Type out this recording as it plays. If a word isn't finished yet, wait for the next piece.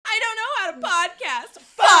how to podcast.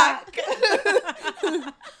 Fuck.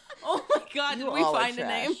 Oh my god, did we find a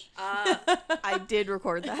name? I did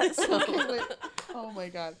record that. So. Oh my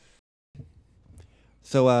god.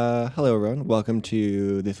 So, hello everyone. Welcome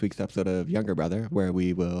to this week's episode of Younger Brother, where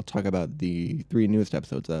we will talk about the 3 newest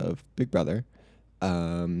episodes of Big Brother.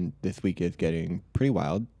 This week is getting pretty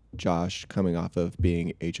wild. Josh coming off of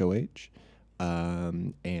being HOH,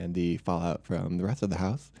 and the fallout from the rest of the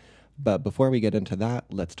house. But before we get into that,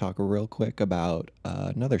 let's talk real quick about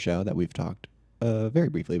another show that we've talked very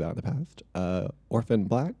briefly about in the past. Orphan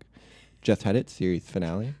Black just had its series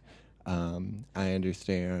finale. I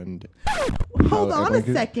understand. Hold on a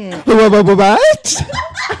second. What?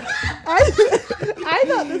 I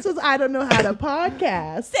thought this was I don't know how to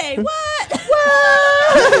podcast. Say what?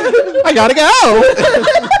 What? I gotta go.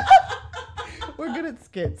 We're good at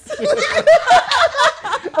skits.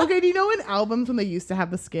 Okay, do you know in albums when they used to have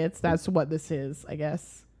the skits? That's what this is, I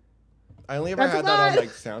guess. I only ever That's had that on like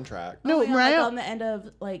soundtrack. No, Mariah. Like on the end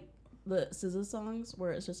of like the SZA songs,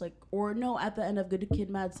 where it's just like, or no, at the end of Good Kid,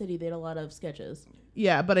 Mad City, they had a lot of sketches.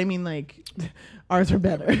 Yeah, but I mean, like, ours are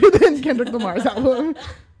better than Kendrick Lamar's album.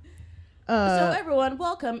 So everyone,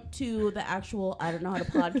 welcome to the actual I Don't Know How to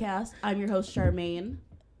Podcast. I'm your host, Charmaine.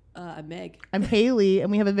 I'm Meg. I'm Hayley, and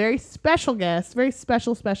we have a very special guest, very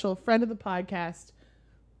special friend of the podcast,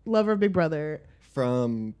 lover of Big Brother.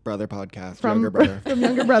 From Brother Podcast, Younger Brother. From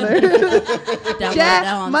Younger Brother.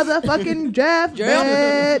 Jeff, motherfucking Jeff,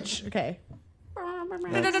 bitch. Okay.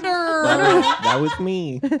 That was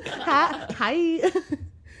me. Hi.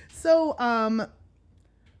 So, I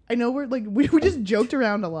know we just joked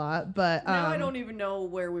around a lot, but Now I don't even know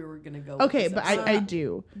where we were gonna go. Okay, with but this I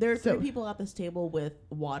do. There are 3 people at this table with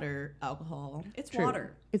water, alcohol. It's True.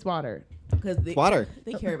 water. It's water. Because they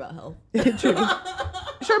care about health. True.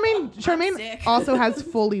 Charmaine also has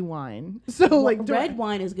fully wine. So red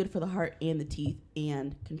wine is good for the heart and the teeth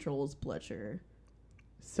and controls blood sugar.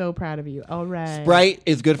 So proud of you. All right. Sprite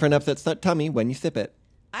is good for an upset tummy when you sip it.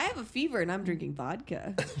 I have a fever and I'm drinking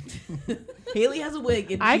vodka. Hayley has a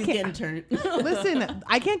wig and she's getting turned. Listen,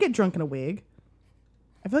 I can't get drunk in a wig.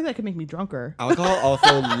 I feel like that could make me drunker. Alcohol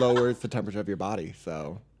also lowers the temperature of your body,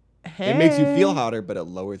 so it makes you feel hotter, but it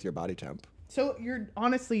lowers your body temp. So you're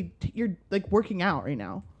honestly you're like working out right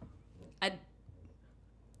now.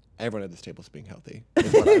 Everyone at this table is being healthy,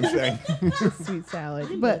 is what I'm saying. Sweet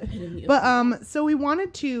salad. But so we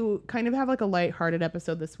wanted to kind of have like a lighthearted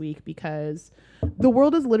episode this week because the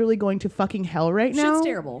world is literally going to fucking hell right now. Shit's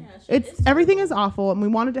terrible. Yeah, Everything is awful, and we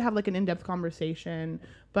wanted to have like an in-depth conversation.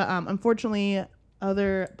 But unfortunately,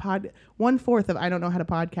 1/4 of I Don't Know How to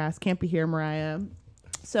Podcast can't be here, Mariah.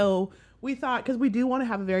 So we thought, because we do want to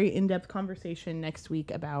have a very in-depth conversation next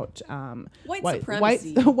week about White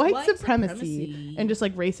supremacy. White supremacy and just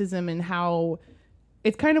like racism and how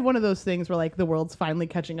it's kind of one of those things where like the world's finally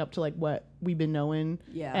catching up to like what we've been knowing.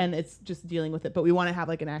 Yeah. And it's just dealing with it. But we want to have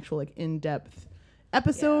like an actual like in-depth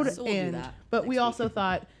episode. Yeah, so we'll do that but we also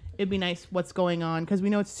thought it'd be nice what's going on because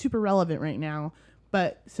we know it's super relevant right now.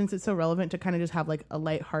 But since it's so relevant to kind of just have like a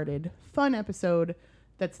lighthearted, fun episode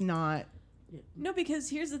that's not. No, because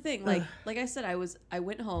here's the thing. Like I said, I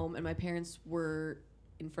went home and my parents were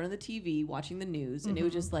in front of the TV watching the news, and it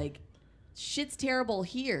was just like, shit's terrible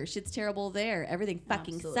here, shit's terrible there, everything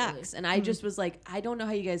fucking sucks. And I just was like, I don't know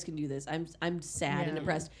how you guys can do this. I'm sad and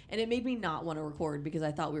depressed, and it made me not want to record because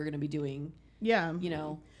I thought we were going to be doing,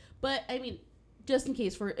 But I mean, just in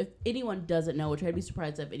case if anyone doesn't know, which I'd be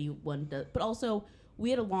surprised if anyone does, but also we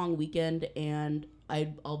had a long weekend and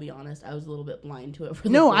I'll be honest, I was a little bit blind to it.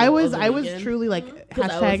 I was truly like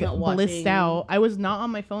hashtag blissed out. I was not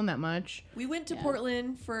on my phone that much. We went to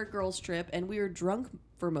Portland for a girls trip and we were drunk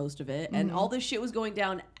for most of it, and all this shit was going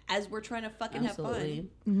down as we're trying to fucking have fun.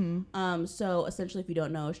 Mm-hmm. So essentially, if you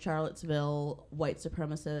don't know, Charlottesville white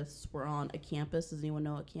supremacists were on a campus. Does anyone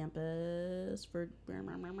know a campus for?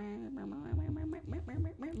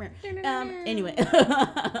 Anyway,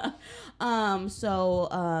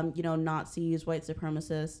 Nazis, white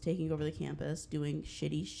supremacists taking over the campus, doing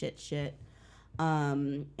shitty shit.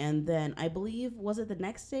 And then I believe, was it the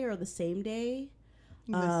next day or the same day?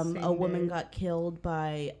 A woman got killed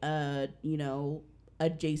by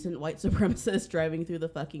adjacent white supremacists driving through the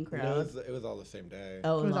fucking crowd. No, it was all the same day.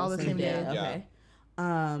 Oh, it was all the same day. Yeah.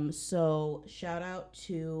 Okay. So shout out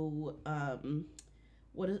to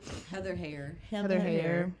what is Heather Hare,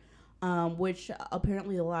 which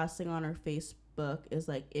apparently the last thing on her Facebook is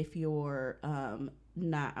like, if you're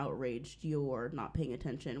not outraged, you're not paying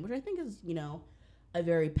attention, which I think is a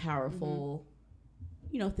very powerful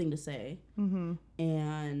thing to say.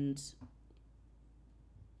 And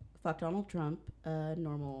fuck Donald Trump,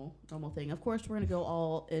 normal thing. Of course, we're gonna go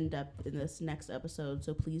all in depth in this next episode,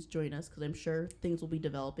 so please join us because I'm sure things will be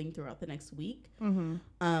developing throughout the next week.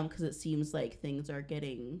 Because it seems like things are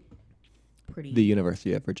getting pretty. The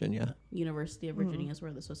University of Virginia. University of Virginia is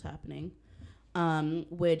where this was happening.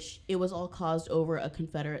 Which it was all caused over a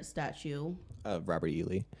Confederate statue Of Robert E.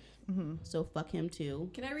 Lee. So fuck him too.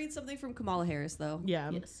 Can I read something from Kamala Harris though? Yeah.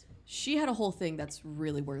 Yes. She had a whole thing that's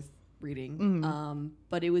really worth reading.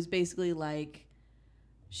 But it was basically like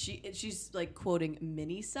she's like quoting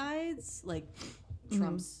mini sides, like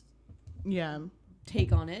Trump's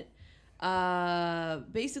take on it.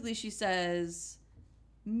 Basically she says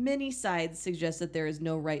many sides suggest that there is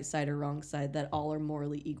no right side or wrong side, that all are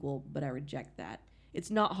morally equal, but I reject that. It's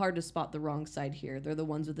not hard to spot the wrong side here. They're the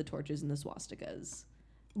ones with the torches and the swastikas.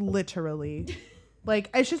 Literally. Like,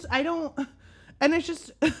 it's just, I don't, and it's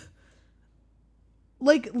just,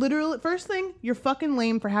 like, literally, first thing, you're fucking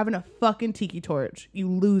lame for having a fucking tiki torch. You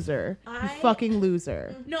loser. You fucking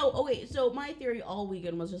loser. No, okay, so my theory all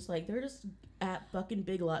weekend was just like, they're just at fucking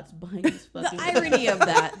Big Lots buying these fucking... The irony of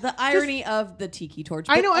that. The irony of the tiki torch.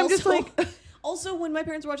 I know, I'm also, just like... Also, when my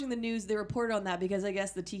parents were watching the news, they reported on that because I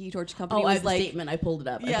guess the Tiki Torch company I was have like... a statement. I pulled it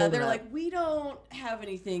up. Yeah, they're like, we don't have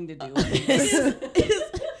anything to do with this.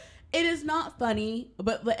 It is not funny,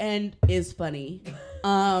 but the end is funny.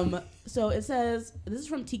 So it says, this is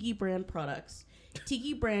from Tiki Brand Products.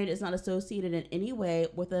 Tiki Brand is not associated in any way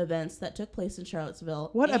with the events that took place in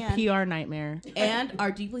Charlottesville. What a PR nightmare. And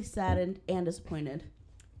are deeply saddened and disappointed.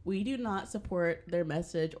 We do not support their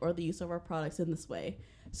message or the use of our products in this way.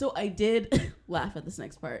 So I did laugh at this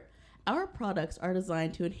next part. Our products are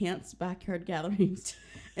designed to enhance backyard gatherings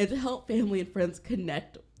and to help family and friends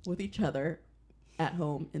connect with each other at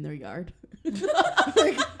home in their yard.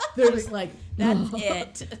 Like, they're just like, that's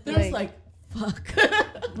it. They're just like, fuck.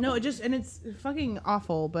 No, it's fucking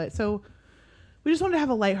awful. But so we just wanted to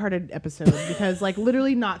have a lighthearted episode because, like,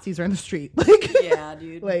 literally Nazis are in the street. Like, yeah,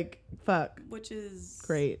 dude. Like, fuck. Which is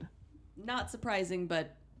great. Not surprising,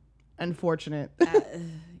 but unfortunate. Yeah.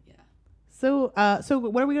 So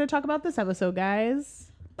what are we going to talk about this episode, guys?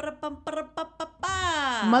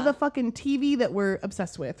 Motherfucking TV that we're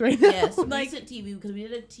obsessed with right now. Yes, recent TV, because we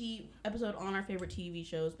did a episode on our favorite TV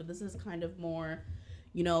shows, but this is kind of more,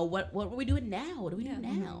 you know, what are we doing now? What do we do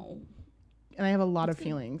now? And I have a lot of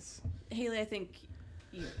feelings. Haley, I think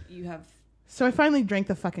you have... So I finally drank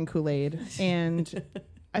the fucking Kool-Aid, and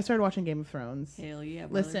I started watching Game of Thrones. Hell yeah,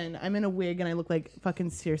 brother. Listen, I'm in a wig, and I look like fucking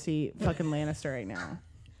Cersei fucking Lannister right now.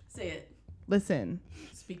 Say it. Listen.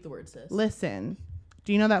 Speak the word, sis. Listen.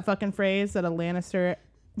 Do you know that fucking phrase that a Lannister,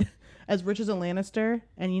 as rich as a Lannister,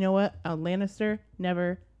 and you know what? A Lannister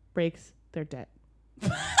never breaks their debt.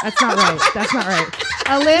 That's not right. That's not right.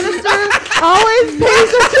 A Lannister always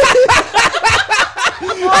pays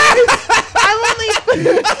I'm only...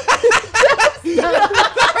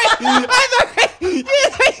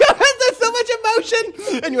 There's so much emotion,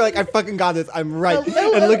 and you're like, I fucking got this. I'm right.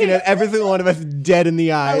 And looking at every single one of us dead in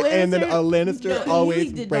the eye, and then a Lannister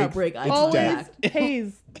always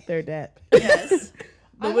pays their debt. Yes.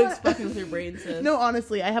 The wig's fucking with your brain, sis. No,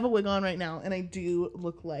 honestly, I have a wig on right now, and I do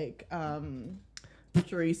look like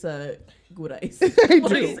Teresa Giudice. I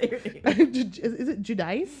do. Is it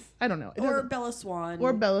Giudice? I don't know. Or Bella Swan.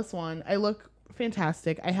 Or Bella Swan. I look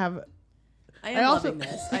fantastic. I am loving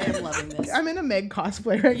this. I am loving this. I'm in a Meg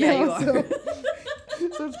cosplay right now. You are.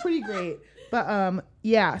 So it's pretty great. But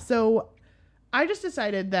yeah, so I just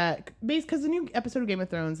decided that because the new episode of Game of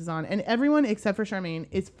Thrones is on, and everyone except for Charmaine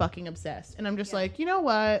is fucking obsessed. And I'm just like, you know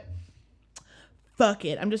what? Fuck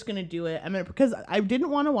it. I'm just gonna do it. Because I didn't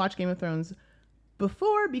want to watch Game of Thrones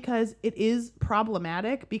before because it is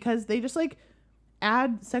problematic because they just like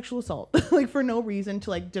add sexual assault like for no reason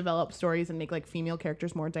to like develop stories and make like female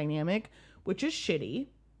characters more dynamic, which is shitty,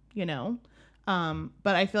 you know.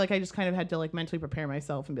 But I feel like I just kind of had to like mentally prepare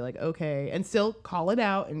myself and be like, okay, and still call it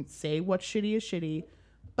out and say what's shitty is shitty.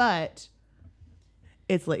 But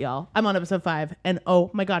it's lit, y'all. I'm on episode 5 and oh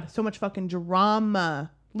my God, so much fucking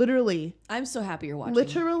drama. Literally. I'm so happy you're watching.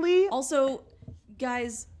 Literally. Also,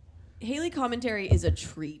 guys, Haley commentary is a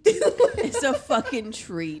treat. It's a fucking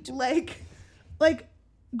treat. Like,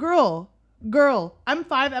 girl, I'm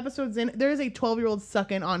 5 episodes in. There is a 12-year-old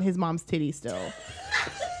sucking on his mom's titty still.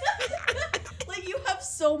 Like, you have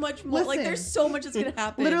so much more. Listen, like, there's so much that's gonna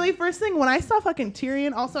happen. Literally, first thing, when I saw fucking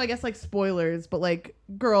Tyrion, also, I guess, like, spoilers, but, like,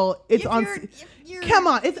 girl, it's on... Come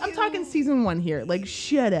on, I'm talking season 1 here. Like,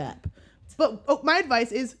 shut up. But my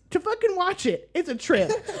advice is to fucking watch it. It's a trip.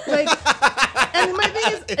 Like, and my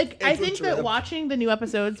thing is, like, I think that watching the new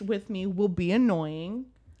episodes with me will be annoying.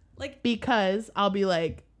 Like, because I'll be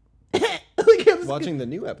like, like I'm watching the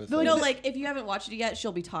new episode. No, like if you haven't watched it yet,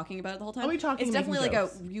 she'll be talking about it the whole time. I'll be talking. It's definitely like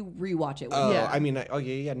jokes. you rewatch it. Oh, Yeah. I mean, no,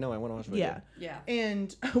 I want to watch it. Yeah.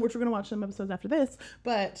 And which we're gonna watch some episodes after this,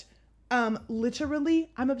 but literally,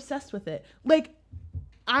 I'm obsessed with it. Like,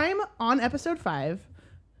 I'm on episode 5,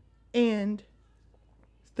 and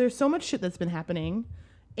there's so much shit that's been happening,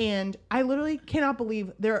 and I literally cannot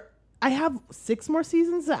believe I have 6 more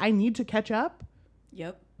seasons that I need to catch up.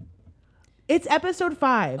 Yep. It's episode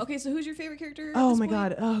 5. Okay, so who's your favorite character? At Oh this my point?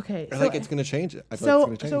 god. Oh, okay. I like it's gonna change it. I feel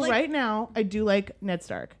like it's gonna change. So right now, I do like Ned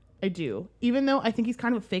Stark. I do, even though I think he's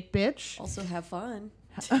kind of a fake bitch. Also have fun.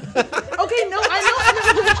 Okay, no, I know.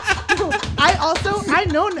 I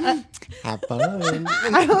know. Have fun.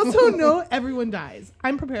 I also know everyone dies.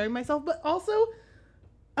 I'm preparing myself, but also,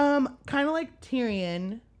 kind of like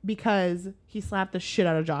Tyrion because he slapped the shit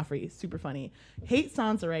out of Joffrey. Super funny. Hate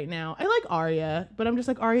Sansa right now. I like Arya, but I'm just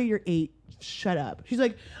like, Arya, you're 8. Shut up. She's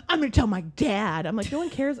like, I'm gonna tell my dad. I'm like, no one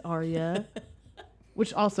cares, Arya.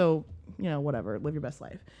 Which also, whatever. Live your best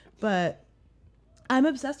life. But I'm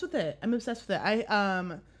obsessed with it. I'm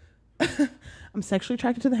sexually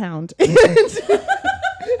attracted to the Hound. And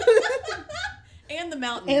the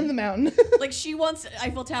mountain. And the Mountain. Like she wants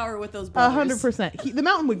Eiffel Tower with those brothers. 100%. The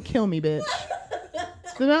Mountain would kill me, bitch.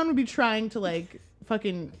 The Mountain would be trying to like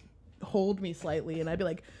fucking hold me slightly, and I'd be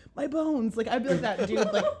like, my bones. Like I'd be like that dude.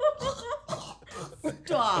 Like,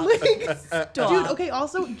 Stop. Stop. dude. Okay.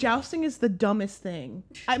 Also, jousting is the dumbest thing.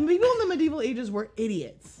 People in the medieval ages were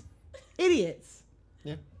idiots. Idiots.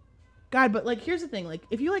 Yeah. God, but like, here's the thing. Like,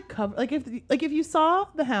 if you like cover, like if you saw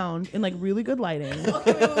the Hound in like really good lighting,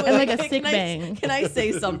 Okay, wait, and like a Can sick I- bang. Can I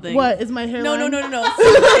say something? What is my hairline? No.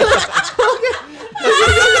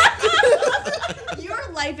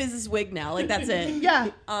 Your life is this wig now. Like that's it. Yeah.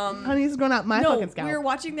 Honey, this is going out my fucking scalp. we were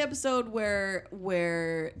watching the episode where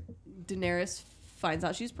Daenerys finds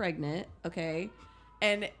out she's pregnant. Okay,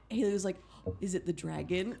 and Hayley was like, "Is it the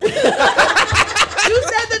dragon?" You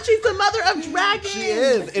said that she's the mother of dragons. She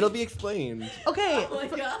is. It'll be explained. Okay. Oh my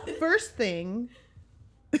God. First thing,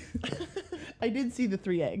 I did see the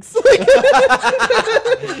 3 eggs.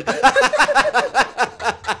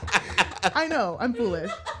 I know, I'm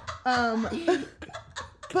foolish.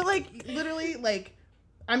 But like, literally, like,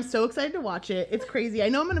 I'm so excited to watch it. It's crazy. I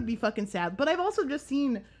know I'm gonna be fucking sad, but I've also just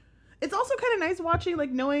seen. It's also kind of nice watching, like,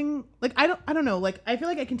 knowing, like, I don't know, like, I feel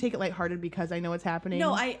like I can take it lighthearted because I know it's happening.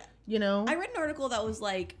 No, I read an article that was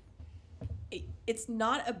like, it's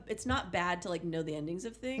not bad to like know the endings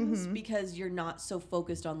of things because you're not so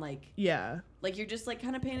focused on like you're just like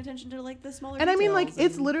kind of paying attention to like the smaller and I mean, like, details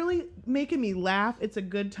it's literally making me laugh. It's a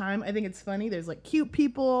good time. I think it's funny. There's like cute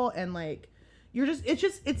people and like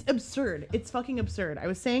it's absurd. It's fucking absurd. I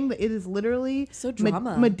was saying that it is literally so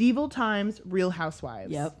drama. Medieval times, Real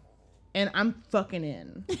Housewives. Yep. And I'm fucking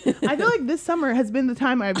in. I feel like this summer has been the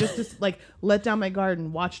time I've just like let down my guard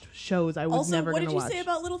and watched shows I was also, never going to watch. what did you say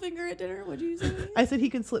about Littlefinger at dinner? What did you say? I said he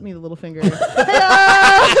could slip me the little finger.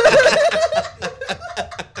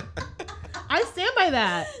 I stand by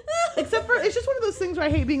that. Except for, it's just one of those things where I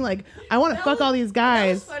hate being like, I want to fuck all these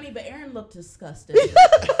guys. That was funny, but Aaron looked disgusted.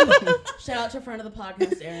 Shout out to a friend of the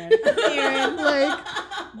podcast, Aaron. Aaron, like,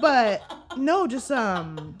 but no, just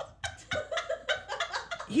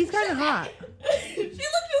he's kind of hot. She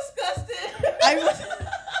looked disgusted.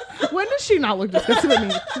 When does she not look disgusted with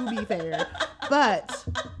me? To be fair, but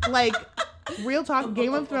like, real talk,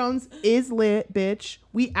 Game of Thrones is lit, bitch.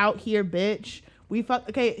 We out here, bitch. We fuck.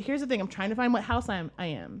 Okay, here's the thing. I'm trying to find what house I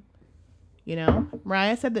am. You know,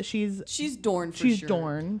 Mariah said that she's Dorne. She's sure.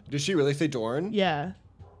 Dorne. Did she really say Dorne? Yeah.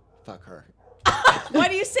 Fuck her. Why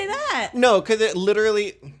do you say that? No, because it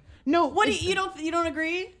literally. No. What do you don't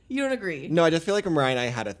agree? You don't agree? No, I just feel like Mariah and I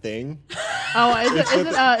had a thing. Oh, is it?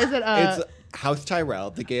 It's House Tyrell,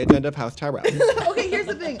 the gay agenda of House Tyrell. Okay, here's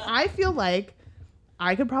the thing. I feel like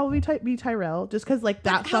I could probably be Tyrell just because like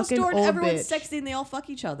that House fucking Dorne, old everyone's bitch. sexy and they all fuck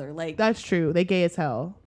each other. Like That's true. They gay as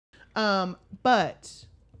hell. But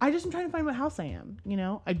I just am trying to find what house I am. You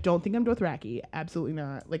know, I don't think I'm Dothraki. Absolutely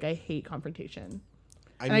not. Like I hate confrontation.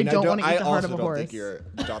 I And I don't wanna eat the heart of a don't horse. think you're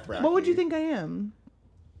Dothraki. What would you think I am?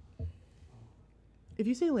 If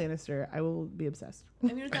you say Lannister, I will be obsessed. I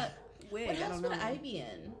mean, with that wig, What I house don't know. would I be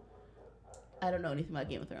in? I don't know anything about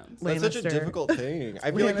Game of Thrones. That's such a Lannister. difficult thing. I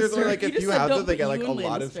feel like there's only like You a just few said houses don't that put get like you a and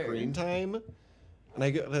lot of Lannister. screen time. And I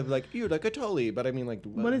go like, ew, like a Tully. But I mean, like,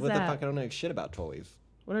 what is the that? fuck? I don't know shit about Tullys.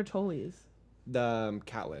 What are Tullys? The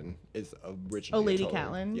Catelyn is originally Lady a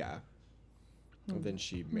Tully. Catelyn? Yeah. And then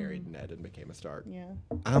she married Ned and became a Stark. Yeah.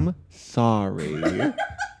 I'm sorry.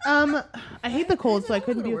 I hate the cold, so I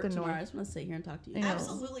couldn't be with the tomorrow. I noise. just want to sit here and talk to you. I know.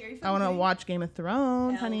 Absolutely. Are you I want to fucking watch Game of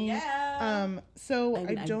Thrones, Hell honey. yeah. So I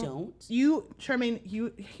I don't. don't. You, Charmaine,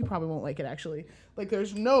 you probably won't like it actually. Like,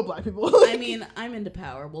 there's no black people. I mean, I'm into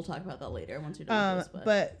power. We'll talk about that later once you're done with this.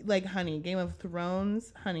 But like, honey, Game of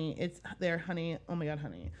Thrones, honey, it's there, honey. Oh my god,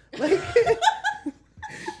 honey. Like,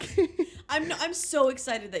 I'm so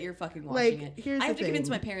excited that you're fucking watching Like, it. here's I have the to convince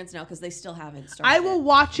thing. my parents now because they still haven't started. I will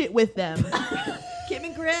watch it with them. Kim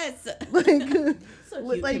and Chris. Like, so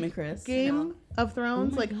cute, like Kim and Chris. Game of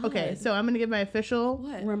Thrones. Oh my like, okay, God. so I'm gonna give my official.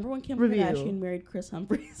 What? Remember when Kim Review. Kardashian married Chris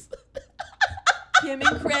Humphries? Kim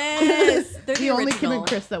and Chris. They're The only Kim original. and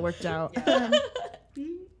Chris that worked out.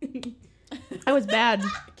 I was bad.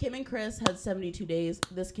 Kim and Chris had 72 days.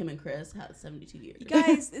 This Kim and Chris had 72 years. You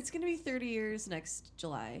guys, it's gonna be 30 years next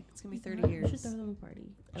July. It's gonna be 30 We should years. throw them a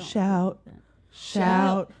party. I don't Shout. like that.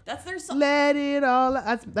 Shout. That's their song. Let it all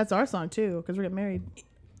out. That's our song too, because we're getting married.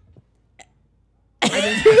 They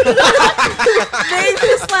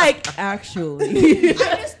just like actually.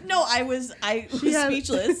 I was She had-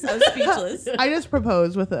 speechless. I was speechless. I just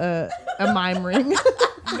proposed with a mime ring.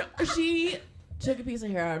 She took a piece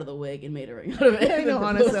of hair out of the wig and made a ring out of it. I know,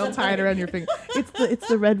 honestly, I'll tie it around your finger. It's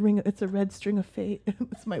the red ring. It's a red string of fate.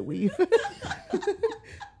 It's my weave.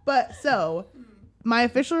 But so, my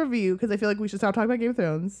official review, because I feel like we should stop talking about Game of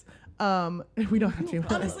Thrones. We don't have to.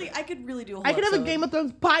 Honestly, I could really do a whole I could have a episode. Game of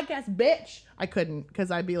Thrones podcast, bitch. I couldn't, because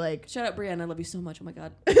I'd be like, Shut up, Brienne. I love you so much. Oh my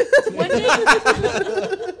god.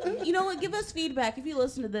 You know what? Give us feedback. If you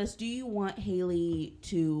listen to this, do you want Hayley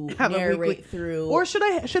to Have a narrate weekly- through? or should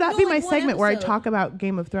that No, be like my one segment where I episode. talk about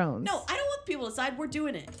Game of Thrones? No, I don't want people to decide. We're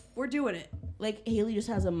doing it. We're doing it. like Hayley just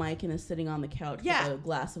has a mic and is sitting on the couch Yeah. with a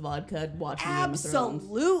glass of vodka watching Game of Thrones.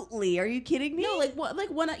 Absolutely. Are you kidding me? No, like what? Like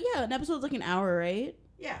one? Yeah, an episode's like an hour, right?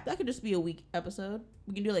 yeah. That could just be a week episode.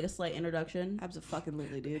 We can do like a slight introduction.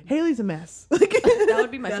 Absolutely, dude. Haley's a mess. That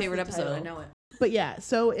would be my That's favorite the episode. I title. know it. But yeah,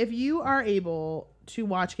 so if you are able to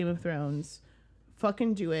watch Game of Thrones,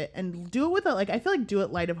 fucking do it, and do it with a, like, I feel like do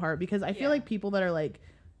it light of heart, because I feel Yeah. like people that are like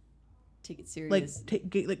Take it serious. like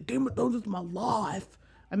Game of Thrones is my life.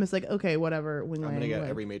 I'm just like, okay, whatever. I'm gonna get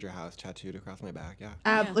every major house tattooed across my back. Yeah.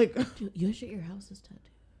 Yeah. like Dude, you should your house is tattooed.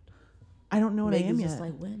 I don't know what Meg I am is yet. just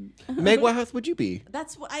like when. Meg, what house would you be?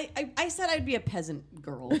 That's what I said. I'd be a peasant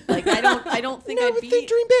girl. Like I don't think I'd be.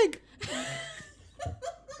 dream big.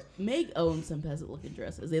 Meg owns some peasant looking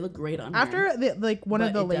dresses. They look great on her. After one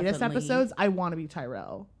of But the it latest definitely- episodes, I want to be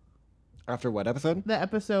Tyrell. After what episode? The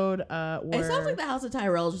episode where It sounds like the House of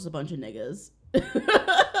Tyrell is just a bunch of niggas.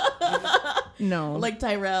 no, Like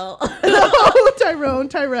Tyrell. oh, Tyrell,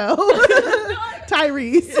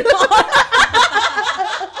 Tyrese.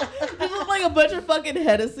 They look like a bunch of fucking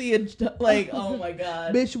Hennessy and like, oh my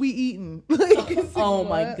god. Bitch, we eating. Like, Oh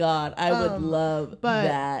my what? god, I would love but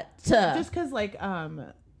that. Just because, like,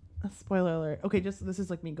 a spoiler alert. Okay, just this is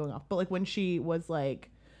like me going off, but like when she was like,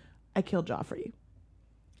 I killed Joffrey.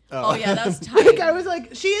 Oh yeah, that was Like, tight. I was like,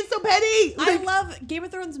 she is so petty. I Like, love Game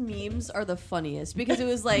of Thrones memes are the funniest because it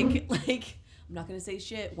was like I'm not gonna say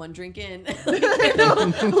shit. One drink in.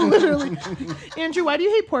 literally. Andrew, why do you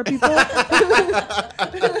hate poor people?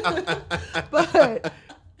 But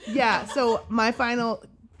yeah, so my final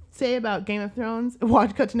say about Game of Thrones: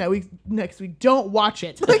 cut to next week. Don't watch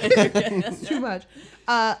it. Like, it's too much.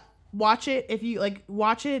 Watch it if you like.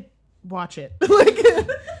 Watch it. Watch it. Like,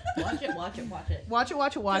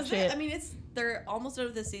 watch it. I mean, they're almost out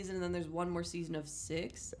of this season, and then there's one more season of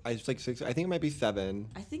 6. It's like 6. I think it might be 7.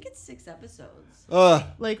 I think it's 6 episodes. Ugh.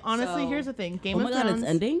 Like, honestly, So- here's the thing: Oh Game my of god, Thrones. it's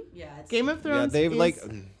ending? Yeah, it's Game of Yeah, Thrones. they've is,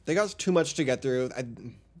 they got too much to get through.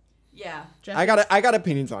 yeah. I got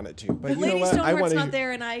opinions on it too. But you know Lady what? I Stoneheart's want not to.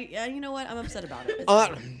 there, and you know what? I'm upset about it. It's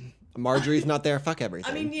fine. Marjorie's not there. Fuck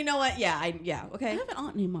everything. I mean, you know what? Yeah, I okay. have an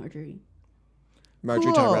aunt named Marjorie.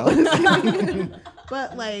 Marjorie Cool. Tyrell.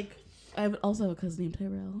 but like, I also have a cousin named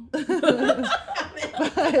Tyrell.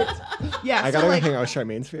 yeah. I so gotta like, go hang out with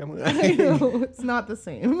Charmaine's family. I know, it's not the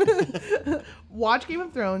same. Watch Game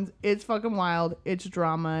of Thrones. It's fucking wild. It's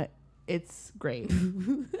drama. It's great.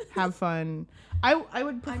 Have fun. I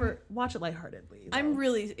would prefer watch it lightheartedly. though. I'm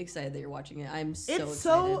really excited that you're watching it. I'm so It's excited.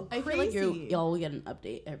 so I feel like crazy. y'all will get an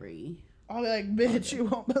update every. I'll be like, bitch, you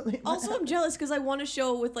won't believe. Also, I'm jealous because I want a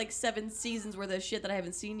show with like 7 seasons worth of shit that I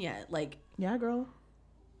haven't seen yet. Like, yeah, girl.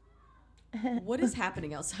 what is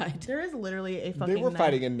hapning outside? There is literally a fucking. They were night.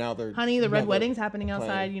 fighting and now they're. Honey, the now red they're wedding's happening outside.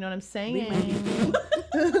 playing. You know what I'm saying?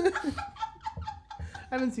 I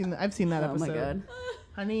haven't seen that. I've seen that Oh episode. my god.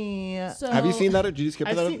 Honey. So, Have you seen that or did you skip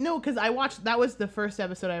I've that? seen, no, because I watched. That was the first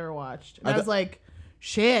episode I ever watched. And I I was bet- like,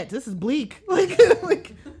 shit, this is bleak. Like,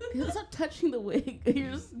 Stop touching the wig.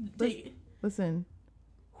 You're just taking. listen.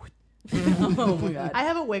 Oh my god. I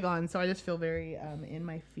have a wig on, so I just feel very in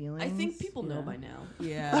my feelings. I think people know by now.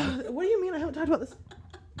 Yeah. What do you mean? I haven't talked about this.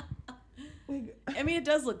 Wig. I mean, it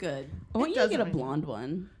does look good. I want It you to get a doesn't. blonde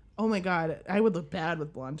one. Oh my god, I would look bad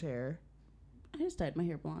with blonde hair. I just dyed my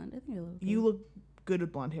hair blonde. I think I look good. You look good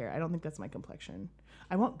with blonde hair. I don't think that's my complexion.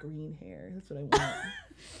 I want green hair. That's what I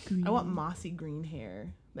want. I want mossy green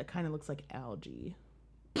hair that kind of looks like algae.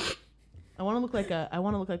 I want to look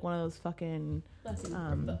like one of those fucking what is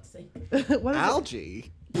it?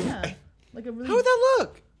 Algae. Yeah, like a really. How would that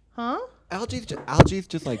look? Huh? Algae's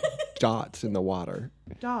just like dots in the water.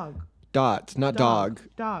 Dog. Dots, not dog.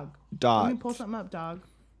 Dog. Dots. Let me pull something up. Dog.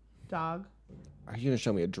 Are you gonna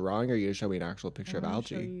show me a drawing, or are you gonna show me an actual picture of I'm gonna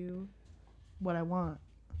algae? Show you what I want.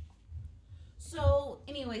 So,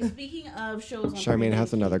 anyway, speaking of shows on Charmaine premium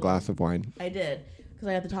has another cable- glass of wine. I did. Because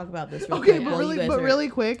I have to talk about this real Okay, quick but while you guys are- really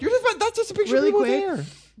quick. That's just a picture Really of people's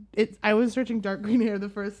quick. hair. I was searching dark green hair. The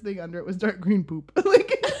first thing under it was dark green poop.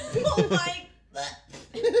 Like, Oh my...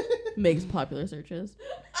 Makes popular searches.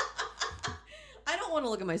 I don't want to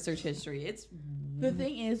look at my search history. It's The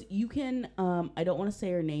thing is, you can, I don't want to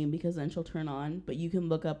say her name because then she'll turn on, but you can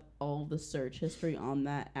look up all the search history on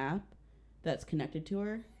that app that's connected to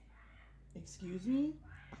her. excuse me.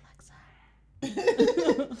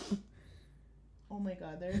 Alexa. Oh my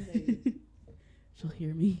god, there's a She'll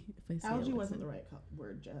hear me if I say algae Alexa. wasn't the right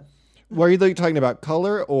word, Jeff. Were you like talking about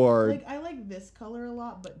color or? Like I like this color a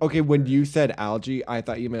lot, but Okay, when you said algae, I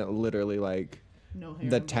thought you meant literally like no hair.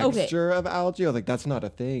 the on my- texture of algae. I was like, that's not a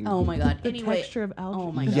thing. Oh my god. The Anyway, texture of algae.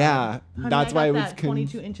 oh my god. Yeah, Honey, that's I why got it was. that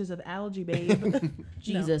 22 inches of algae, babe.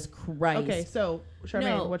 Jesus Christ. Okay, so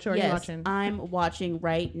Charmaine, what show are you watching? I'm watching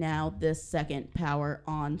right now this second Power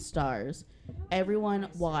on Stars. Everyone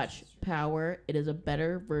watch Power. It is a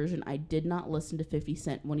better version. I did not listen to 50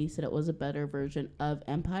 Cent when he said it was a better version of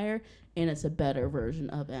Empire, and it's a better version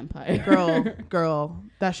of Empire. girl,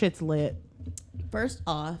 that shit's lit. First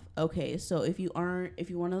off, okay, so if you want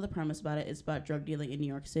to know the premise about it, it's about drug dealing in New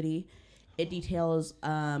York City. It details,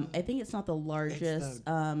 I think it's not the largest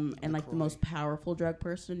and like the most powerful drug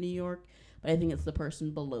person in New York, but I think it's the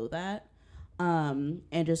person below that. And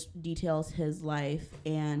just details his life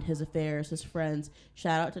and his affairs, his friends.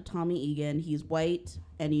 Shout out to Tommy Egan. He's white,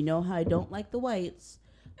 and you know how I don't like the whites,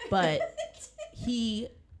 but he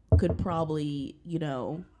could probably,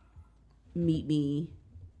 meet me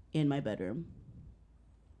in my bedroom.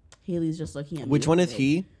 Haley's just looking at me. Which one is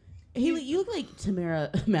he? Hayley, you look like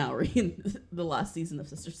Tamara Mowry in the last season of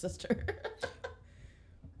Sister Sister.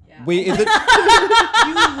 yeah. Wait, is it?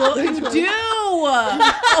 You do.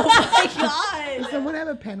 Oh my god. Does someone have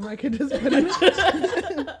a pen where I could just put it?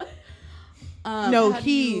 No, how do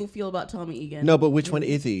he- you feel about Tommy Egan? No, but which one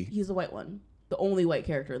is he? He's the white one, the only white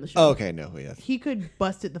character in the show. Oh, okay, no, yes. He could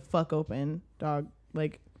bust it the fuck open, dog.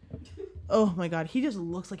 Like, oh my god, he just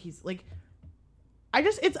looks like he's like. I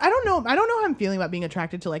don't know how I'm feeling about being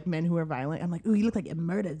attracted to like men who are violent. I'm like, ooh, you look like you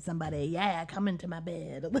murdered somebody. Yeah, come into my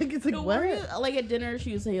bed. Like it's like No, what? were you, like at dinner,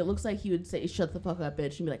 she would say it looks like he would say, "Shut the fuck up,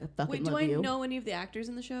 bitch," and be like, "I fucking Wait, do love I you." know any of the actors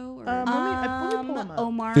in the show? Or? Let me pull him up.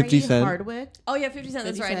 Omari 50 Cent. Hardwick. Oh yeah, 50 Cent.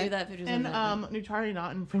 That's 50 right. I Cent. knew that. 50 And Cent. Nutari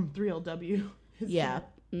Naughton from 3LW. Yeah.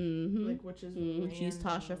 Mm-hmm. Like which is She's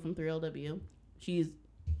Tasha from 3LW.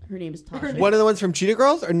 Her name is Her Tasha. name- One of the ones from Cheetah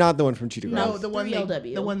Girls, or not the one from Cheetah Girls? No, the one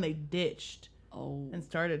 3LW. the one they ditched Oh. and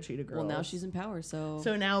started Cheetah Girls. Well, now she's in power, so.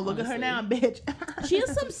 So now look at her honestly. now, bitch. She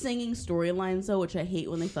has some singing storylines though, which I hate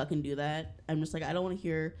when they fucking do that. I'm just like, I don't want to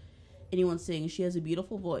hear anyone sing. She has a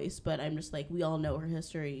beautiful voice, but I'm just like, we all know her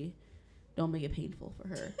history. Don't make it painful for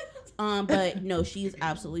her. But no, she's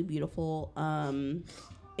absolutely beautiful.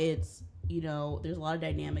 It's there's a lot of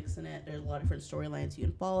dynamics in it. There's a lot of different storylines you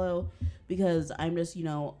can follow because I'm just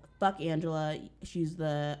fuck Angela. She's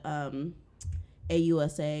the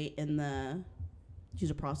AUSA in the. She's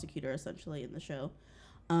a prosecutor essentially in the show.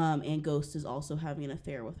 And Ghost is also having an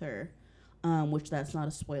affair with her, which that's not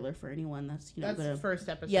a spoiler for anyone. That's That's gonna, the first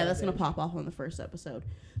episode. yeah, that's gonna pop off on the first episode.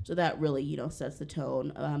 So that really sets the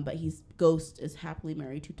tone. But Ghost is happily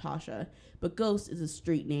married to Tasha, but Ghost is a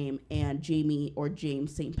street name, and Jamie or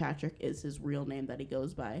James St. Patrick is his real name that he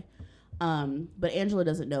goes by. But Angela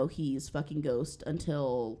doesn't know he's fucking Ghost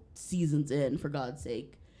until seasons in, for God's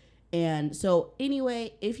sake. And so,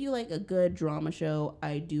 anyway, if you like a good drama show,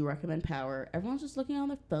 I do recommend Power. Everyone's just looking on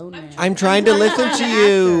their phone now. I'm trying to listen to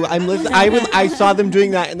you. I'm listening. I saw them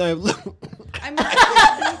doing that, and I've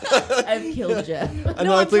killed Jeff. I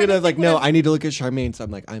was looking. I was like, no, I need to look at Charmaine. So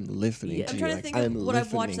I'm like, I'm listening Yeah. to I'm you. trying to Like, think I'm of what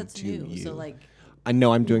I've watched listening that's to new. you. So like, I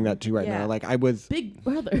know I'm doing that too right Yeah. now. Like I was Big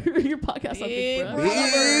Brother. Your podcast on Big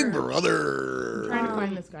Brother. Big Brother. I'm trying to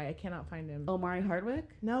find this guy. I cannot find him. Omari Hardwick?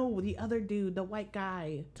 No, the other dude, the white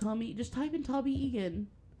guy. Just type in Tommy Egan.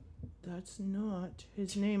 That's not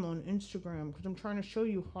his name on Instagram because I'm trying to show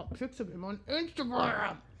you hot pics of him on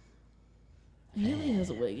Instagram. Hayley has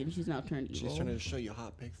a wig and she's now turned evil. She's trying to show you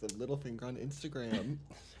hot pics of Littlefinger on Instagram.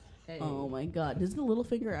 Hey. Oh my god. Does the little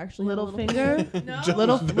finger actually Little have a finger? No.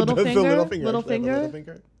 Little Does the finger? Little Little actually have a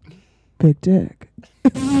finger? Big dick.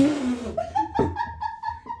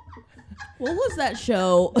 What was that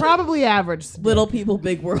show? Probably average. Little People,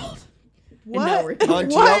 Big World. What? And now we're On,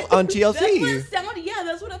 What? on That's what TLC. it sounded. Yeah,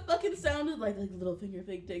 that's what it fucking sounded like. Like Little Finger,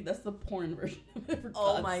 Big Dick. That's the porn version of it. For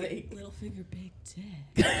Oh God's my sake. little finger, big dick.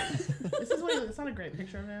 It's not a great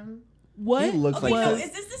picture of him. What? He looks Okay, like no, this.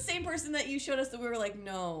 is this the same person that you showed us that we were like,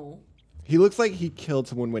 no? He looks like he killed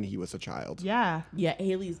someone when he was a child. Yeah. Yeah,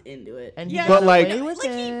 Haley's into it. And Yeah, he But got like- away with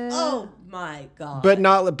it. oh my god. But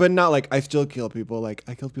not like I still kill people. Like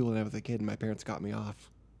I killed people when I was a kid and my parents got me off.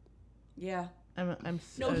 yeah. I'm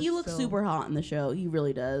No, he looks super hot in the show. He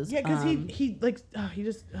really does. Yeah, because he's he's I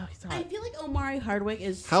hot. feel like Omari Hardwick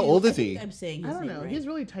is. How too- old is I think he? I'm saying I his don't name know. right. He's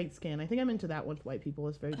really tight skin. I think I'm into that with white people.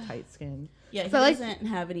 It's very tight skin. Yeah, he So, like- doesn't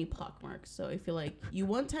have any pockmarks. So I feel like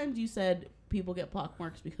one time you said people get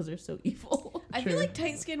pockmarks because they're so evil. I True. feel like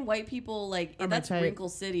tight skinned white people, like, Are my that's type. Wrinkle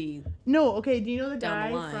City. No, okay. Do you know the Down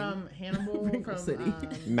the guy line. from Hannibal? Wrinkle from City.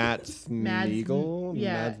 Matt Smeagol?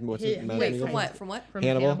 yeah. What's He- it? Matt wait, Wait, Smeagol? from what? From what? From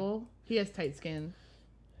Hannibal? Hannibal. He has tight skin.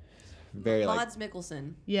 Very like. Mads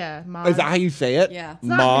Mikkelsen. Yeah, Is that how you say it? Yeah. It's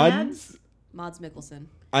not Mods? Mads Mikkelsen.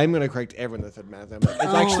 I'm gonna correct everyone that said Mads. I'm like, it's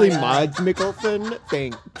Oh actually my God. Mads Mikkelsen.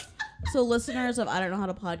 Thanks. So listeners of I Don't Know How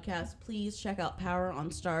to Podcast, please check out Power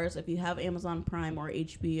on Stars if you have Amazon Prime or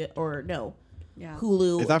HBO or no Yeah.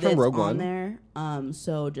 Hulu. Is that from that's Rogue on One? there?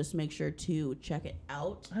 So just make sure to check it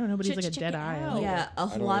out. I don't know, but he's Check- like a check dead it eye. out. Yeah, a I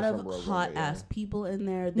don't lot know of from Rogue One, hot but yeah. ass people in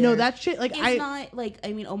there. No, that shit. Like it's not like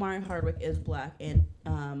I mean Omari Hardwick is black and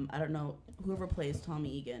I don't know whoever plays Tommy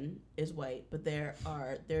Egan is white, but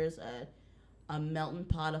there's a melting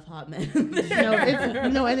pot of hot men. in there.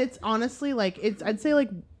 no, and it's honestly like I'd say like,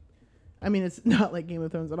 I mean, it's not like Game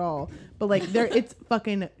of Thrones at all, but like it's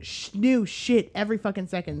fucking new shit every fucking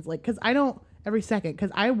seconds. Like, cause I don't every second,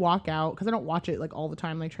 cause I walk out, cause I don't watch it like all the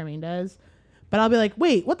time like Charmaine does, but I'll be like,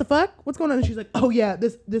 wait, what the fuck? What's going on? And she's like, oh yeah,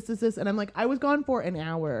 this, and I'm like, I was gone for an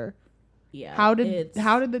hour. Yeah. How did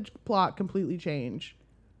the plot completely change?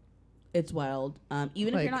 It's wild.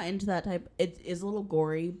 Even if Like- you're not into that type, it is a little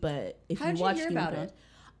gory. But if How'd you you watch hear Game of about Thrones,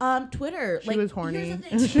 it? Twitter. She like, was horny. Here's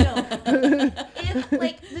the thing, no. If,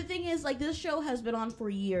 like the thing is, like this show has been on for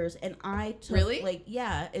years, and I took Really? like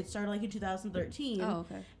yeah, it started like in 2013. Oh,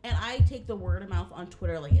 okay. And I take the word of mouth on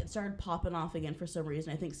Twitter. Like it started popping off again for some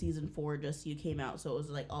reason. I think season 4 just came out, so it was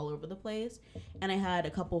like all over the place. And I had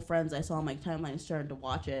a couple friends I saw on my timeline started to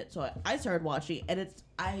watch it, so I started watching. And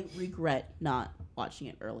I regret not watching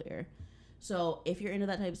it earlier. So if you're into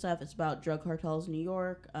that type of stuff, it's about drug cartels in New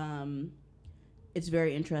York. It's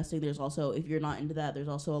very interesting. There's also, if you're not into that, there's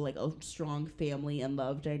also like a strong family and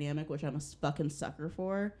love dynamic, which I'm a fucking sucker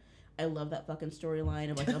for. I love that fucking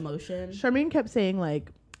storyline of like emotion. Charmaine kept saying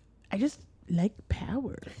like, I just like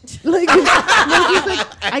power. like, he's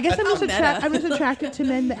like, I guess I'm just attracted to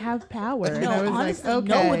men that have power. And I No, was honestly, like,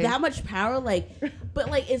 no, okay. with that much power, like, but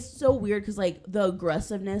like it's so weird because like the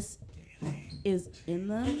aggressiveness is in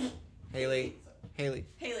them. Haley, Haley.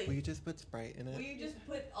 will you just put Sprite in Will it? you just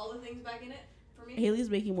put all the things back in it for me? Haley's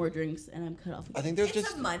making more drinks, and I'm cut off. I think there's It's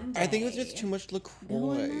just. a Monday. I think it was just too much No,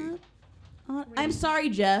 LaCroix. I'm not. I'm sorry,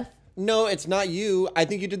 Jeff. No, it's not you. I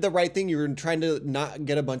think you did the right thing. You were trying to not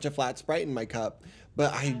get a bunch of flat Sprite in my cup.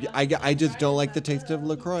 But I just don't like the taste of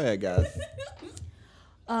LaCroix, I guess.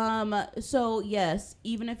 So yes,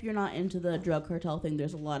 even if you're not into the drug cartel thing,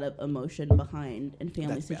 there's a lot of emotion behind and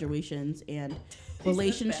family That's better. situations and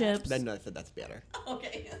relationships. Then no, I said that's better.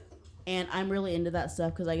 Okay. And I'm really into that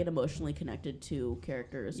stuff because I get emotionally connected to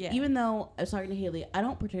characters. Yeah. Even though I was talking to Hayley, I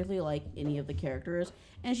don't particularly like any of the characters,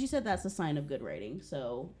 and she said that's a sign of good writing.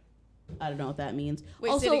 So I don't know what that means. Wait,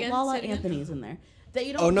 say also, it again, Lala say it again. Anthony's in there. That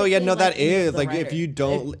you don't. Oh, no, yeah, particularly no, that like any of is, the like, if writer- you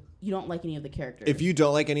don't- you don't like any of the characters. If you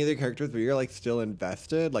don't like any of the characters, but you're like still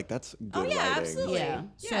invested, like that's good Oh, yeah, writing. absolutely. yeah.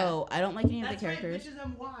 Yeah. So I don't like any of the That's right, characters. bitches,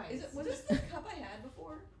 I'm wise. Is it, was this the cup I had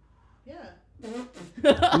before?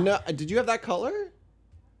 Yeah. No, did you have that color?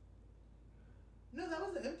 No, that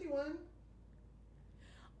was the empty one.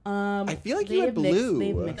 I feel like you had blue.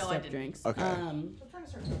 They've mixed No, I up didn't. drinks. Okay. I'm trying to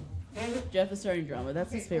start. Jeff is starting drama.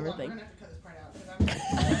 That's his favorite We're thing. gonna have to cut this part out. 'Cause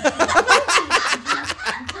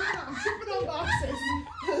I'm tripping on boxes.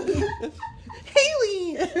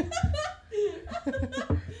 Haley.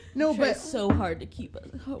 No, Try but so hard to keep us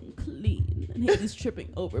home clean, and Hayley's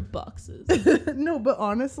tripping over boxes. no, but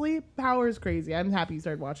honestly, Power is crazy. I'm happy you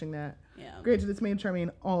started watching that. Yeah. Granted, this made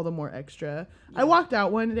Charmaine all the more extra. I walked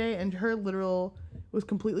out one day and her literal was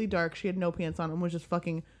completely dark. She had no pants on and was just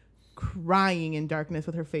fucking crying in darkness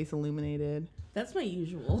with her face illuminated. That's my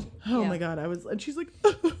usual. Oh my god, and she's like,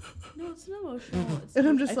 no, it's not emotional. And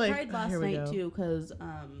I'm just I like, cried last here we night go. too because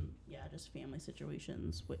just family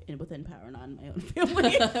situations within Power, not in my own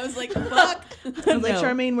family. I was like, fuck. I was like,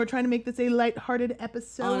 Charmaine, we're trying to make this a lighthearted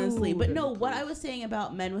episode. Honestly, but no, what I was saying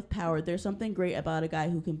about men with power, there's something great about a guy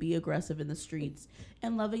who can be aggressive in the streets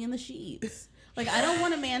and loving in the sheets. Like, I don't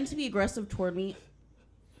want a man to be aggressive toward me.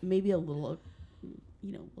 Maybe a little,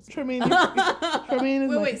 Charmaine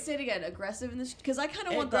is Wait, say it again. Aggressive in the because I kind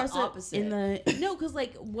of want the opposite. Because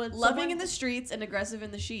like what loving in the streets and aggressive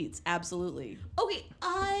in the sheets. Absolutely. Okay,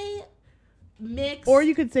 I mix. Or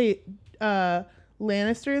you could say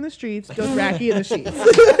Lannister in the streets, Dothraki in the sheets.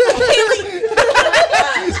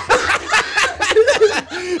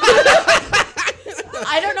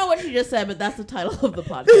 I don't know what you just said, but that's the title of the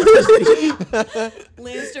podcast.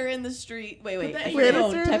 Lannister in the street. Wait.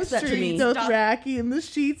 Lannister in text the that to me. streets, Dothraki in the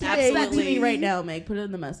sheets. Absolutely. Text that to me right now, Meg. Put it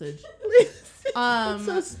in the message. I'm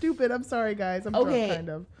so stupid. I'm sorry, guys. I'm drunk, kind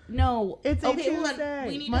of. No. It's okay, a hold Tuesday. on.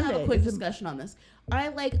 We need Monday. to have a quick discussion on this. I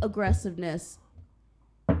like aggressiveness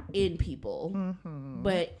in people.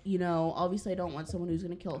 But, obviously I don't want someone who's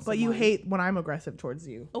going to kill someone. But you hate when I'm aggressive towards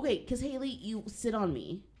you. Okay, because Hayley, you sit on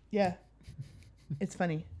me. Yeah. It's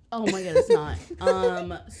funny. Oh my god, it's not.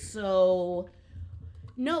 So,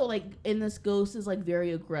 no, like, and this ghost is, like,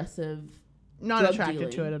 very aggressive. Not drug attracted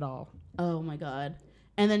dealing. to it at all. Oh my god.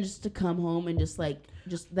 And then just to come home and just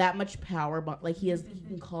that much power, but like he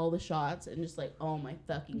can call the shots and just like, oh my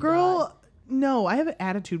fucking Girl, god. no, I have an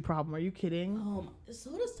attitude problem. Are you kidding?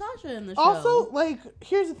 So does Tasha in the show. Also, like,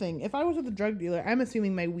 here's the thing. If I was with a drug dealer, I'm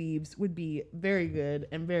assuming my weaves would be very good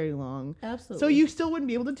and very long. Absolutely. So you still wouldn't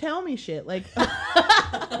be able to tell me shit. Like,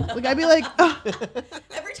 like I'd be like,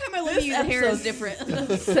 every time I look at you, the hair is different.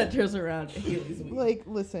 Centers around Hayley's weave. like,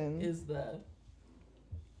 listen.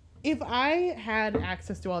 If I had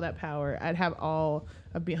access to all that power, I'd have all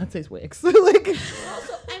of Beyonce's wigs. Like,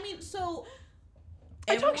 Also, I mean, so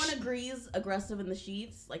everyone agrees aggressive in the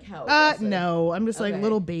sheets, like how? no, I'm just Okay. like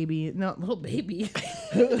little baby. No, little baby.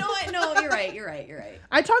 No, you're right.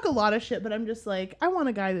 I talk a lot of shit, but I'm just like, I want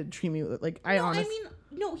a guy that treat me like I No, honestly. I mean,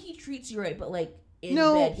 no, he treats you right, but like in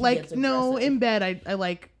bed, he gets no, aggressive. in bed I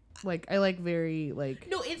like very like.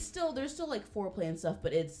 No, there's still like foreplay and stuff,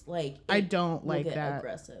 but it's like I don't like get that.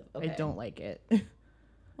 aggressive. I Okay. don't like it.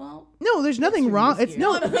 Well, No, there's nothing really wrong. It's scary.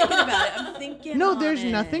 no, I'm thinking about it. I'm thinking. no. on There's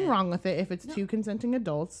it. nothing wrong with it if it's two consenting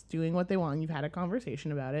adults doing what they want. And you've had a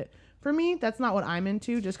conversation about it. For me, that's not what I'm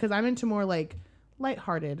into. Just because I'm into more like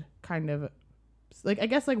lighthearted kind of, like I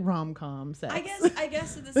guess like rom-com sex. I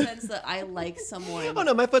guess in the sense that I like someone. Oh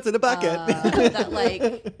no, my foot's in a bucket. That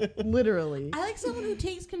like Literally. I like someone who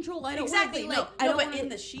takes control. I don't exactly. wanna be like, I don't. but But in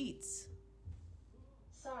the sheets.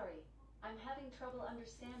 Sorry, I'm having trouble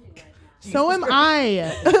understanding right now. So am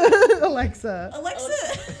I, Alexa.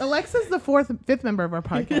 Alexa's the fifth member of our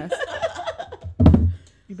podcast.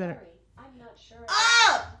 You better. Sorry, I'm not sure.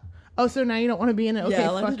 Oh, so now you don't want to be in it? Okay, yeah,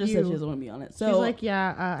 Alexa fuck just you. said she doesn't want to be on it. So She's like,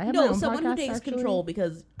 yeah, I have my own someone who podcast, takes actually. control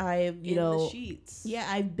because I've in the sheets. yeah,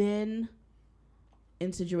 I've been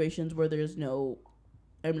in situations where there's no.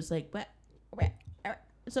 I'm just like, what?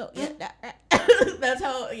 So yeah, that's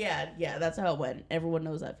how. Yeah, that's how it went. Everyone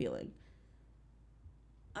knows that feeling.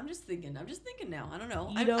 I'm just thinking now. I don't know.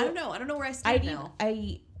 You I know, don't know. I don't know where I stand now.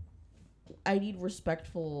 I need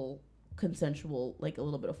respectful, consensual, like a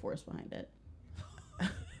little bit of force behind it.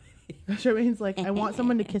 Charmaine's like, I want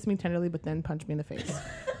someone to kiss me tenderly, but then punch me in the face.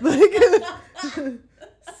 Like,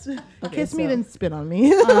 kiss me, then spit on me.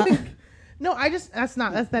 No,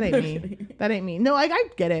 that ain't me. That ain't me. No, I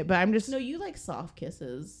get it, but I'm just No, you like soft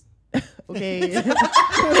kisses. okay.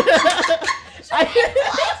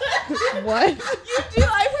 What? You do.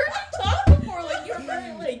 I've heard you talk before. Like you're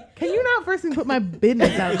very like. Can you not first put my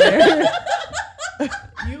business out there?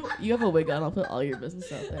 You have a wig on. I'll put all your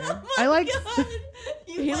business out there. I like.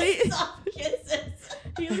 You Haley- like soft kisses.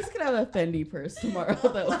 Haley's gonna have a Fendi purse tomorrow.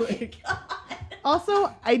 That wig.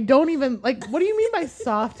 Also, I don't even like. What do you mean by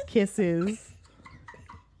soft kisses?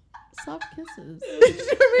 Soft kisses.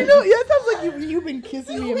 Charmaine, no, yeah, it sounds like you've been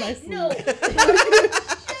kissing me in my sleep. No. Shit.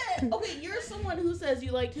 Okay, you're someone who says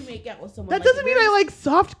you like to make out with someone. That like, doesn't mean I like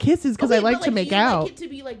soft kisses because I Okay, like but, to make do you out. Like it to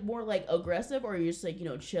be like more like aggressive, or you're just like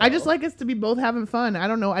chill. I just like us to be both having fun. I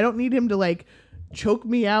don't know. I don't need him to like choke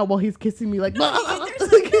me out while he's kissing me. Like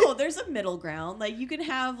There's a middle ground. Like you can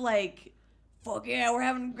have like fuck yeah, we're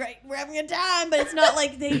having a time, but it's not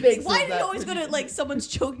like they. Why are you always gonna like someone's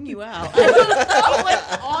choking you out? I don't know.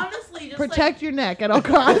 Like, honestly, just Protect your neck at all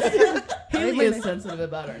costs. Haley is sensitive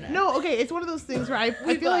about her neck. No, okay, it's one of those things where I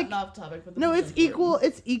feel like off topic, but no, this it's is important. equal.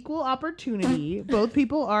 It's equal opportunity. Both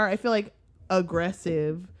people are, I feel like,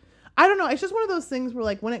 aggressive. I don't know. It's just one of those things where,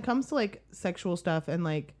 like, when it comes to like sexual stuff, and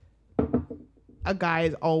like a guy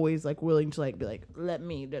is always like willing to like be like, let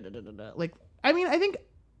me da da da da da. Like, I mean, I think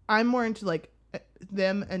I'm more into like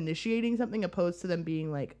them initiating something opposed to them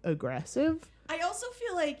being like aggressive. I also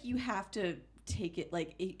feel like you have to take it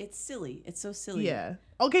like it's silly. It's so silly. Yeah.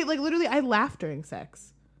 Okay. Like literally, I laugh during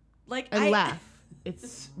sex. Like I laugh.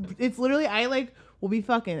 It's literally I like will be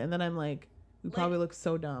fucking and then I'm like we Like, probably look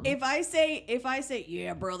so dumb. If I say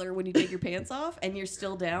yeah, brother, when you take your pants off and you're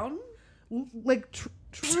still down, like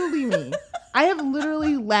truly me, I have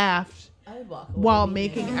literally laughed I walk away while from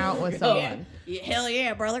making you. out with someone. yeah, hell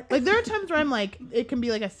yeah, brother. Like there are times where I'm like, it can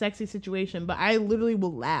be like a sexy situation, but I literally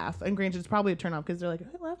will laugh. And granted, it's probably a turn off because they're like, are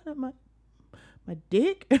you laughing at my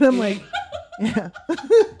dick? And I'm like, yeah.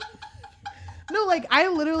 No, like I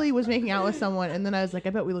literally was making out with someone, and then I was like, I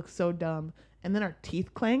bet we look so dumb. And then our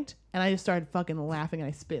teeth clanked, and I just started fucking laughing, and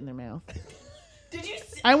I spit in their mouth. Did you?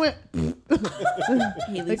 I went,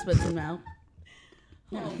 Haley spits him out.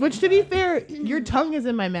 which to be fair, your tongue is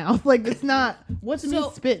in my mouth. Like it's not. What's me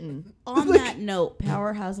spitting? On that note,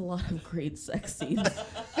 Power has a lot of great sex scenes.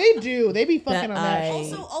 They do. They be fucking That on that. I-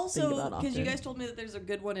 shit. Also, think about because you often. guys told me that there's a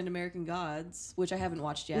good one in American Gods, which I haven't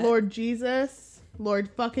watched yet. Lord Jesus, Lord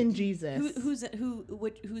fucking Jesus. Who's in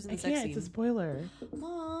the I sex can't. scene? It's a spoiler.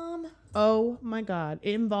 Mom, Oh my god!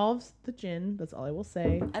 It involves the gin. That's all I will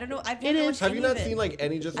say. I don't know. I've It never is- watched Have you any not of it. seen like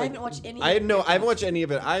any just I like haven't watched any. I of know it. I haven't watched any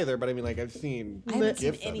of it either, but I mean like I've seen I haven't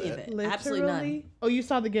seen gifs any of it. Literally. Absolutely none. Oh, you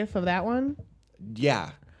saw the gif of that one?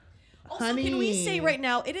 Yeah. Also, can we Honey. say right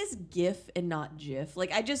now it is GIF and not GIF?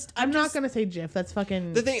 Like I'm not gonna say GIF. That's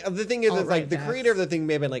fucking. The thing is, All like right, the Max. creator of the thing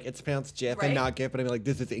may have been like it's pronounced GIF Right. and not GIF, but I mean like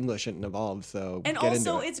this is English and evolved, so And get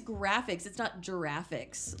also, into it. it's graphics. It's not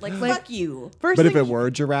giraffics. Like, Like- fuck you. First But if thing- it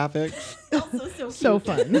were giraffic, Also, so cute. so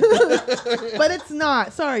fun, but it's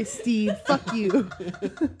not. Sorry, Steve. Fuck you.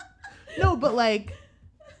 No, but like,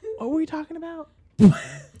 what were we talking about?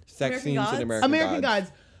 sex American scenes Gods? in American, American Gods.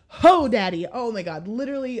 Gods. Ho, daddy. Oh my god.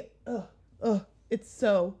 Literally. It's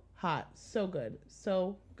so hot. So good.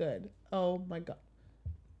 So good. Oh my god.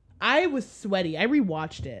 I was sweaty. I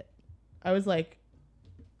rewatched it. I was like,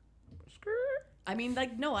 I mean,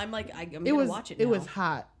 like, no, I'm like, I'm it gonna was watch it. it now. was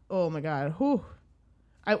hot. Oh my god. Whew.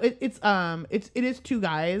 It is two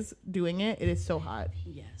guys doing it. It is so hot.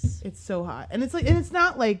 Yes. It's so hot. And it's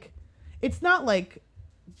not like it's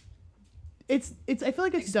I feel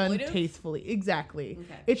like it's done Exploitive? tastefully. Exactly.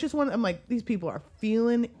 Okay. It's just I'm like, these people are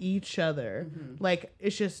feeling each other. Mm-hmm. Like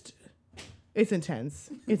it's intense.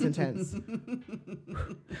 It's intense.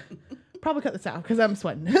 Probably cut this out because I'm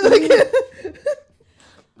sweating.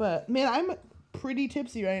 But man, I'm pretty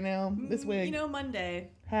tipsy right now. This wig. You know, Monday.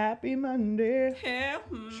 Happy Monday. Yeah.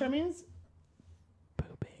 Charmaine's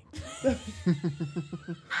pooping.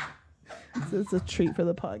 This is a treat for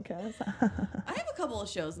the podcast. I have a couple of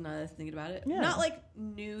shows now that I'm thinking about it. Yeah. Not like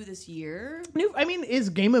new this year. New. I mean, is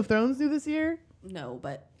Game of Thrones new this year? No,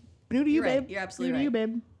 but New to you, You're right. babe. You're absolutely new to right. you,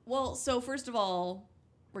 babe. well, so first of all,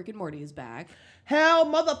 Rick and Morty is back. Hell,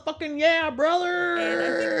 motherfucking yeah, brother.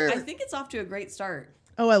 And I think it's off to a great start.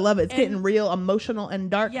 Oh, I love it. It's And- getting real emotional and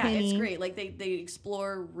dark. Yeah, Penny. it's great. Like they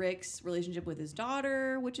explore Rick's relationship with his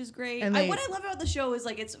daughter, which is great. And What I love about the show is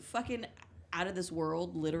like it's fucking out of this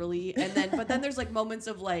world, literally. And then but then there's like moments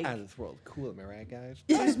of like Out of this world, cool, am I right, guys?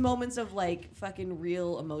 there's moments of like fucking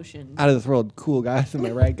real emotion. Out of this world, cool, guys, am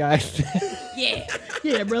I right, guys? Yeah.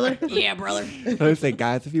 Yeah, brother. Yeah, brother. Can I say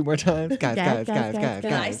guys a few more times? Guys.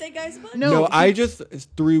 Can I say guys a bunch? No. No, I just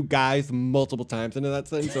threw guys multiple times into that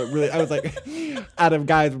sentence, so it really, I was like, out of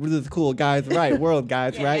guys, this is cool, guys, right, world,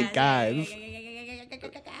 guys, Yeah, right, guys. Guys.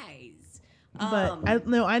 But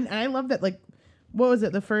I love that. Like, what was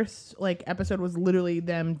it? The first like episode was literally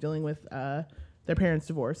them dealing with their parents'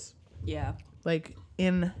 divorce. Yeah. Like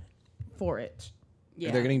in for it.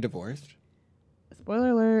 Yeah. They're getting divorced. Spoiler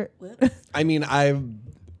alert. What? I mean,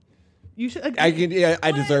 You should. Like, I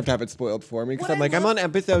What deserve to have it spoiled for me because what I'm I like, I'm love- on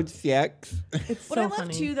episode 6. It's What so I love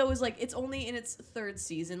funny. too, though, is like it's only in its third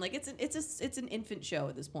season. Like it's an infant show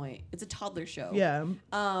at this point. It's a toddler show. Yeah.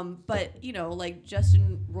 But you know, like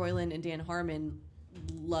Justin Roiland and Dan Harmon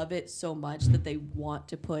love it so much that they want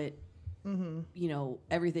to put, you know,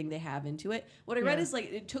 everything they have into it. What I read Yeah. is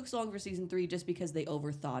like it took so long for season 3 just because they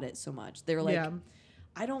overthought it so much. They were like, Yeah.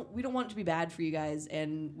 we don't want it to be bad for you guys,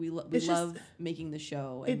 and we It's just- love making the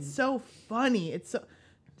show. And It's so funny. It's so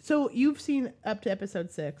So you've seen up to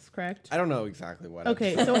episode 6, correct? I don't know exactly what.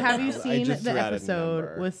 Okay, so have you I seen just the threw out a episode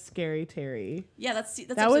number. with Scary Terry? Yeah, that's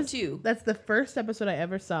That episode was 2. That's the first episode I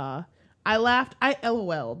ever saw. I laughed. I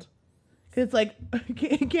LOL'd. Cause it's like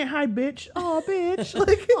can't hide, bitch. Oh, bitch.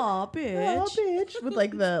 Like, Aw, bitch. oh, bitch. With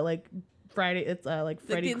like the like Friday. It's like Like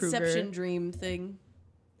Freddy the Krueger. Inception dream thing.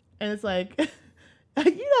 And it's like,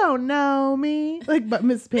 you don't know me. Like, but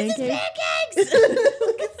Miss Pancakes. Pancakes!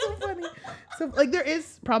 Like, it's so funny. So like there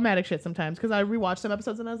is problematic shit sometimes because I rewatched some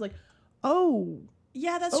episodes and I was like, oh.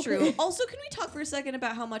 Yeah, that's Okay. true. Also, can we talk for a second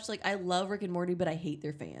about how much like I love Rick and Morty, but I hate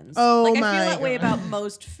their fans? Oh like I my feel that way God. about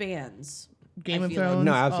most fans. Game I of feel like- Thrones.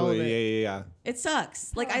 No, all of absolutely. it. Yeah. It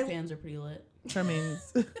sucks. Like Our I fans are pretty lit.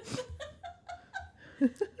 Charmaine's.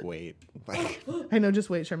 Wait. Like, I know. Just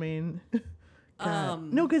wait, Charmaine.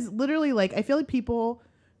 No, because literally, like, I feel like people,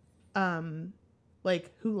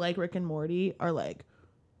 like who like Rick and Morty are like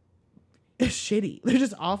shitty. They're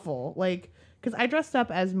just awful. Like, because I dressed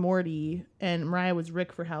up as Morty and Mariah was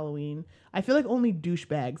Rick for Halloween. I feel like only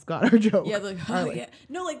douchebags got our joke. yeah, like, Are oh, like- yeah.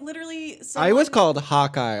 No, like literally. I was someone- called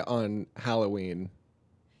Hawkeye on Halloween.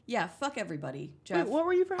 Yeah, fuck everybody, Jeff. Wait, what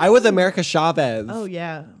were you for? I was Halloween? America Chavez. Oh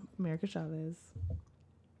yeah, America Chavez.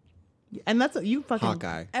 And that's you fucking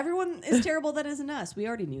Hawkeye. Everyone is terrible that isn't us. We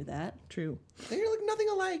already knew that. true. They look nothing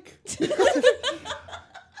alike.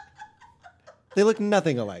 They look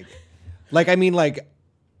nothing alike. Like, I mean, like,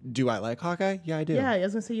 do I like Hawkeye? Yeah, I do. Yeah, I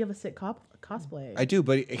was gonna say you have a sick cosplay. I do,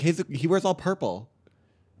 but he wears all purple.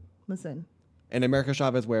 Listen, And America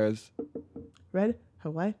Chavez wears, red,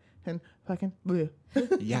 Hawaii, and fucking blue.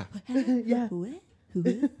 yeah. Yeah.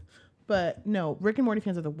 But no, Rick and Morty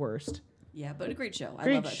fans are the worst. Yeah, but a great show. I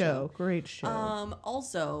Great love that show. Great show.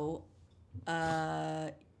 Also,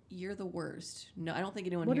 you're the worst. No, I don't think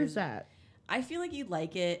anyone. What hears is that? I feel like you'd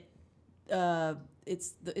like it.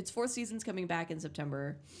 It's 4 seasons coming back in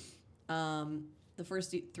September. The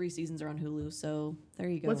first 3 seasons are on Hulu, so there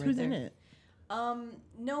you go. Who's right in there. it?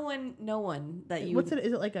 No one that you. What's it?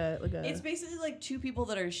 Is it like a? It's basically like 2 people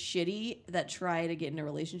that are shitty that try to get in a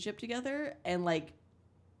relationship together, and like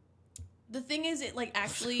the thing is, it like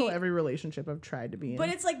actually. So every relationship I've tried to be in. But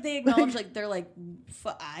it's like they acknowledge, like they're like,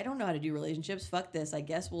 I don't know how to do relationships. Fuck this. I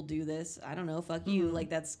guess we'll do this. I don't know. Fuck you. Like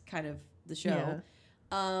that's kind of the show.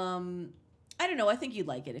 Yeah. I don't know. I think you'd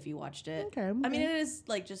like it if you watched it. Okay, I mean, okay. it is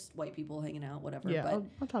like just white people hanging out, whatever. yeah, But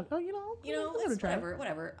I'll talk. Oh, you know, I'll give it a try.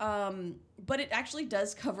 whatever. But it actually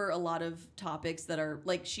does cover a lot of topics that are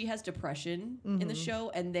like she has depression in the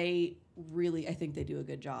show, and they really, I think they do a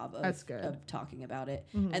good job That's good. of talking about it.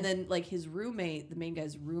 And then like his roommate, the main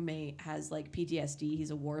guy's roommate, has like PTSD.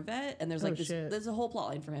 He's a war vet, and there's like shit. there's a whole plot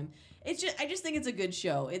line for him. I just think it's a good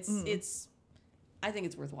show. I think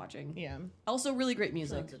it's worth watching. Yeah, Also, really great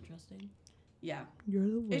music. Sounds interesting. Yeah. you're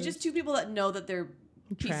the worst. It's just 2 people that know that they're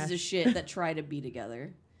pieces Trash. of shit that try to be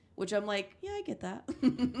together. Which I'm like, yeah, I get that.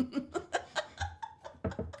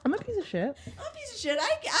 I'm a piece of shit. I'm a piece of shit.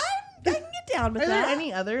 I can get down with Are there that.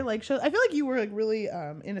 any other like shows? I feel like you were like really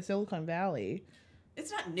in a Silicon Valley. It's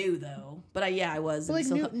not new though, but I was. But, in like,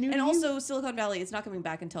 Silicon- new to and you? also Silicon Valley, it's not coming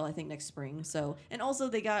back until I think next spring. So, and also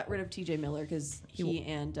they got rid of T.J. Miller because he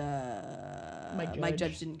and Mike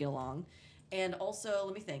Judge didn't get along. And also,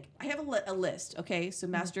 let me think. I have a list. Okay, so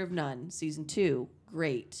Master of None season 2,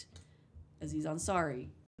 great. Aziz Ansari.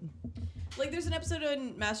 Like, there's an episode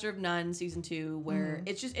in Master of None season 2 where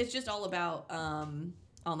it's just all about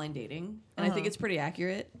online dating, and I think it's pretty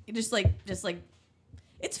accurate. It just like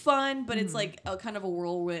it's fun, but it's like a kind of a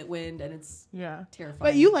whirlwind, and it's terrifying.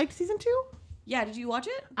 But you liked season 2? Yeah, did you watch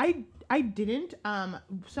it? I didn't.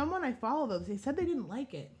 Someone I follow though, they said they didn't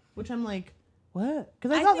like it, which I'm like, what?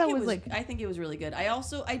 Because I thought think that it was like I think it was really good.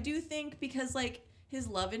 I do think because like his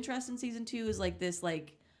love interest in season 2 is like this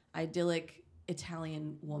like idyllic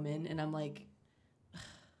Italian woman, and I'm like,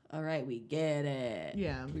 all right, we get it.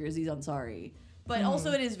 Yeah. We're Aziz Ansari. But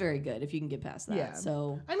also it is very good if you can get past that. Yeah.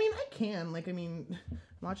 So I mean, I can. Like, I mean,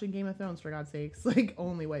 watching Game of Thrones, for God's sakes. Like,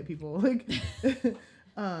 only white people. Like,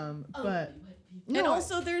 but... and No,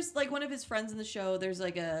 also there's like one of his friends in the show, there's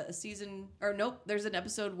like a season, or nope, there's an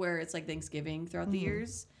episode where it's like Thanksgiving throughout the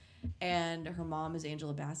years, and her mom is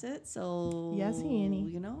Angela Bassett, so Yes, Annie.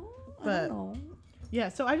 you know, I But- don't know. yeah,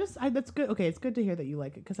 so that's good. Okay, it's good to hear that you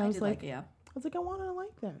like it. Because I I was did like, it, yeah. I was like, I want to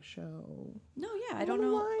like that show. No, yeah, I I don't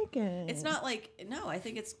wanna know. like it. It's not like no. I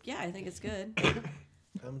think it's good.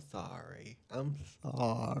 I'm sorry.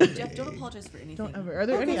 Jeff, don't apologize for anything. Don't ever. Are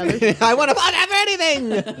there any other? I want to apologize for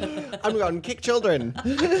anything. I'm going to kick children.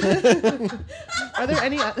 Are there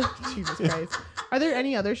any? Jesus Christ. Are there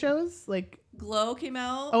any other shows like? Glow came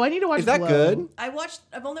out. Oh, I need to watch. Is that Glow. good?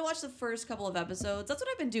 I've only watched the first couple of episodes. That's what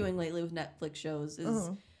I've been doing lately with Netflix shows. Is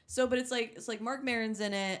So, but it's like Mark Maron's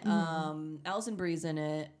in it. Alison Brie's in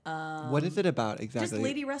it. What is it about exactly? Just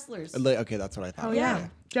lady wrestlers. Okay, that's what I thought. Oh yeah.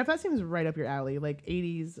 Jeff, that seems right up your alley. Like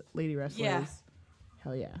 80s lady wrestlers. Yeah.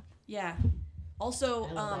 Hell yeah. Yeah. Also,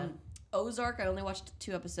 I love that. Ozark. I only watched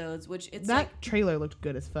 2 episodes, which it's That like. trailer looked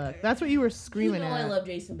good as fuck. That's what you were You screaming know at. I love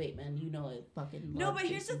Jason Bateman. You know I fucking No, love but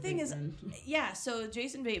here's the Jason thing Bateman. yeah. So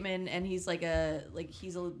Jason Bateman, and he's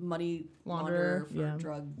he's a money Launderer, launderer for yeah.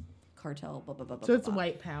 drug cartel. Blah blah blah. So it's blah.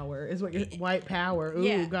 white power, is what you're. White power. Ooh,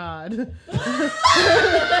 Yeah. God.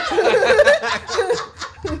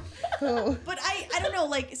 But I don't know.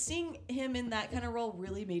 Like seeing him in that kind of role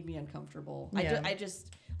really made me uncomfortable. Yeah. I just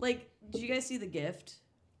like. Did you guys see The Gift?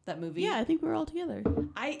 That movie? Yeah, I think we're all together.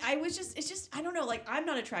 I was just, it's just, I don't know, like, I'm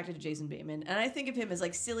not attracted to Jason Bateman, and I think of him as,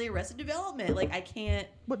 like, silly Arrested Development. Like, I can't.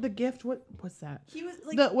 What the gift? What's that? He was,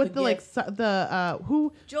 like,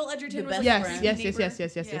 Who? Joel Edgerton The was best his Yes, friend, yes, neighbor.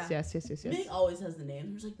 yes. Nick always has the name.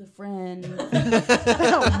 There's like the friend.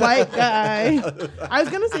 White guy. I was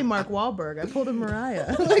gonna say Mark Wahlberg. I pulled him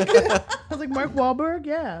Mariah. I was like Mark Wahlberg,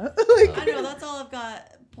 yeah. I know, that's all I've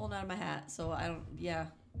got pulled out of my hat, so I don't, yeah.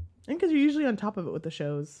 And because you're usually on top of it with the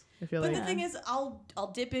shows, I feel But like. the thing is, I'll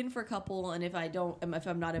dip in for a couple, and if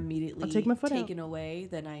I'm not immediately I'll take my foot out. taken away,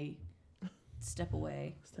 then I step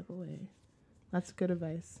away. Step away. That's good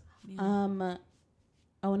advice. Yeah.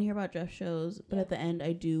 I want to hear about Jeff's shows, but at the end,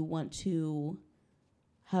 I do want to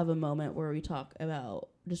have a moment where we talk about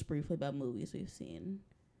just briefly about movies we've seen.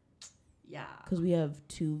 Yeah. Because we have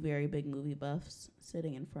 2 very big movie buffs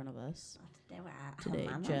sitting in front of us today.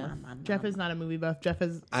 Jeff. Jeff is not a movie buff. Jeff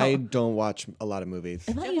is. I don't watch a lot of movies.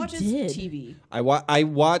 I thought Jeff you watches did. TV. I watch I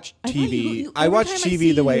thought TV. you- I every watch time I see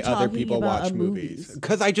TV the way you other talking people about watch movies. movies.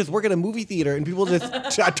 Because I just work at a movie theater and people just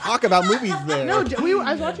talk about movies there. No,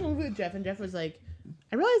 I was watching a movie with Jeff, and Jeff was like,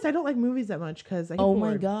 I realized I don't like movies that much because I get Oh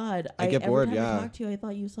bored. my God. I get bored, every time yeah. I talked to you, I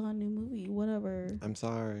thought you saw a new movie. Whatever. I'm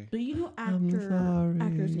sorry. But you know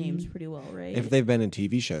actors' names pretty well, right? If they've been in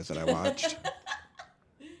TV shows that I watched.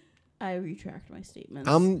 I retract my statements.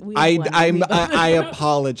 I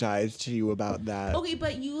apologize to you about that. Okay,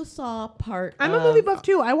 but you saw part. I'm a of- movie buff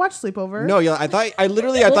too. I watch Sleepover. No, yeah, I thought We'll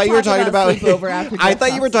you were talk talking about about. Sleepover after I Jeff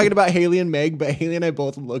thought you were talks. talking about Hayley and Meg, but Hayley and I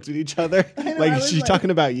both looked at each other I like, was she's like- talking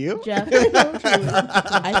about you. Jeff,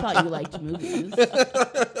 I thought you liked movies.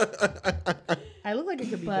 I look like I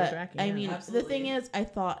could be But Dothraki. I yeah. mean, Absolutely. the thing is, I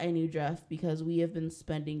thought I knew Jeff because we have been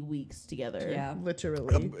spending weeks together. Yeah.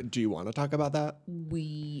 literally. Do you want to talk about that?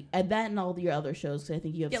 And that and all your other shows, because I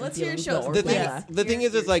think you have Yeah, some let's hear your feelings about shows. The thing, Orphan Black. the thing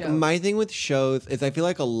Your is like shows. my thing with shows is I feel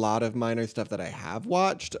like a lot of mine are stuff that I have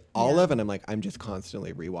watched all of, and I'm like I'm just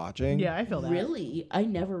constantly rewatching. Yeah, I feel that. Really? I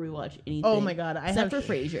never rewatch anything. Oh my God, except for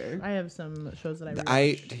Frasier. I have some shows that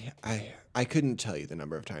I rewatched. I couldn't tell you the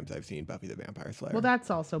number of times I've seen Buffy the Vampire Slayer. Well, that's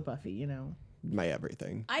also Buffy, you know. My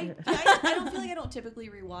everything. I don't feel like I don't typically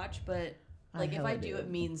rewatch, but like if hella I do, do. it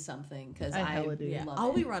means something because I I hella do. Yeah, love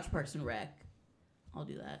I'll it. rewatch Parks and Rec. I'll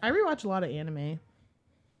do that. I rewatch a lot of anime.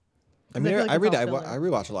 I mean, feel like it's all I filler.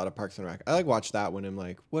 rewatch a lot of Parks and Rec. I like watch that when I'm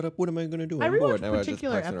like, what am I gonna do? I I'm bored. rewatch And I watch just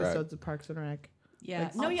particular Parks and Rec. episodes of Parks and Rec. Yeah.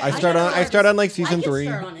 Like, No, yeah. I start on like I season can 3.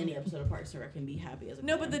 start on any episode of Parks and Rec and be happy as a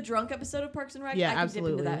No, fan. but the drunk episode of Parks and Rec, Yeah, I can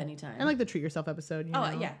absolutely. dip into that anytime. And like the treat yourself episode. You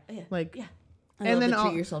oh know? yeah. Like yeah. I and love then the I'll-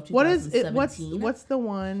 Treat Yourself what is it? 2017. What's the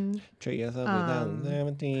one? Treat yourself Um,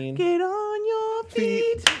 2017. Get on your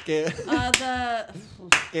feet. Get, The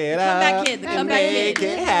get Comeback up Kid, the and Comeback make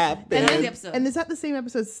Kid. it happen. and the episode. And is that the same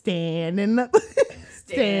episode? Stand in the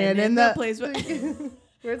stand in the place. Where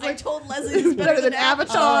where it's I like told Leslie it's better than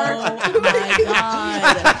Avatar. Oh my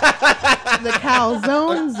god! the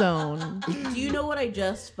calzone zone. Do you know what I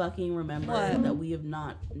just fucking remembered What? that we have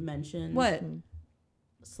not mentioned? What?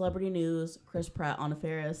 Celebrity news: Chris Pratt on a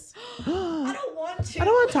Ferris. I don't want to. I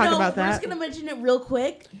don't want to talk No, about we're just that. gonna mention it real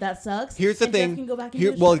quick. That sucks. Here's the And Jeff thing. can go back and Here,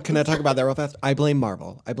 do his well, shit. can I talk about that real fast? I blame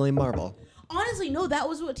Marvel. Honestly, no. That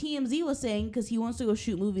was what TMZ was saying because he wants to go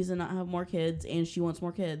shoot movies and not have more kids, and she wants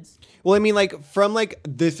more kids. Well, I mean, like from like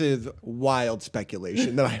this is wild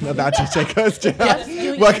speculation that I'm about to take us Jeff's down.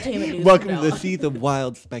 doing entertainment news Welcome from to now the seas of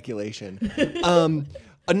wild speculation.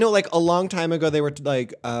 No, like a long time ago, they were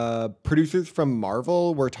like producers from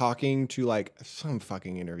Marvel were talking to like some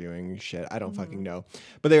fucking interviewing shit. I don't fucking know,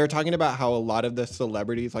 but they were talking about how a lot of the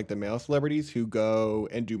celebrities, like the male celebrities who go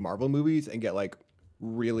and do Marvel movies and get like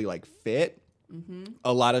really like fit,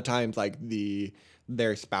 a lot of times like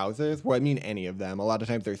their spouses, well, I mean any of them, a lot of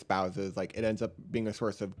times their spouses, like it ends up being a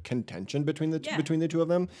source of contention between the two of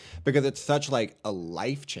them because it's such like a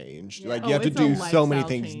life change. Like you have to it's a do so many lifestyle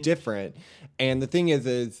things change. different. And the thing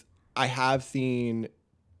is I have seen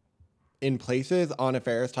in places Anna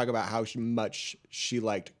Faris talk about how much she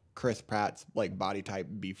liked Chris Pratt's like body type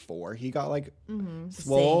before he got like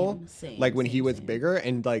swole, like when he was bigger,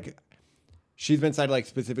 and like she's been cited like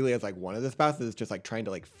specifically as like one of the spouses just like trying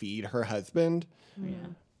to like feed her husband.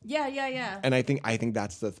 Yeah. And I think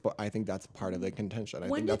that's part of the contention.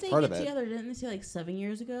 When did they get together? Didn't they say like 7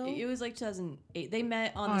 years ago? It was like 2008. They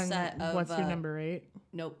met on the set of What's Your Number 8?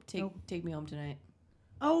 Nope. Take Me Home Tonight.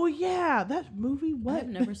 Oh yeah, that movie. What? I've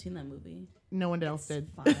never seen that movie. No one else did.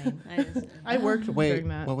 Fine. I worked during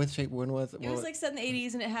that. What was when was it? It was like set in the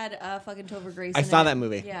 80s, and it had fucking Topher Grace. I saw that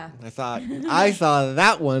movie. Yeah, I saw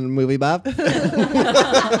that one movie, Bob. Okay,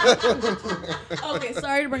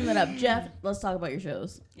 sorry to bring that up, Jeff. Let's talk about your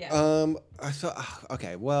shows. Yeah.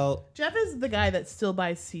 Okay. Well, Jeff is the guy that still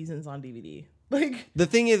buys seasons on DVD. Like the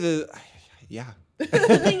thing is, yeah. The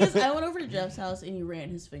thing is, I went over to Jeff's house and he ran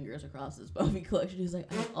his fingers across his Buffy collection. He's like,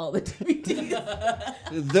 I have all the DVDs.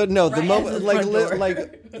 The moment,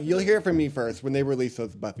 like you'll hear it from me first when they release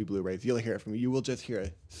those Buffy Blu-rays. You'll hear it from me. You will just hear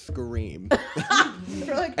a scream,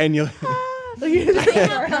 and you'll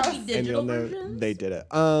and you'll know they did it.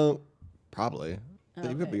 Probably. Okay.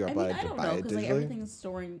 You could be able I don't know it because like digitally. everything's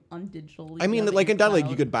storing on digital. I mean, like in that,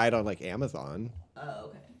 like you could buy it on like Amazon.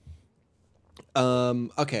 Oh,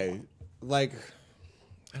 okay. Okay, like.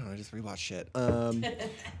 I don't know, I just rewatched shit.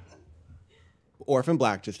 Orphan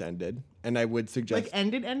Black just ended, and I would suggest... Like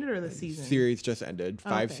ended or the season? Series just ended,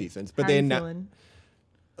 5 seasons. But How you feeling?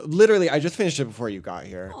 Literally, I just finished it before you got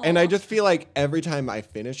here. Aww. And I just feel like every time I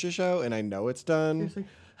finish a show and I know it's done,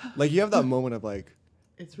 like you have that moment of like...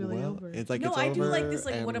 It's really over. It's like, no, it's I over, do like this,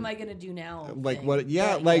 like, what am I going to do now? Like, thing. what...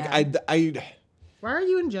 Yeah, like, yeah. I Why are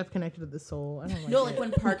you and Jeff connected to the soul? I don't like No, it. like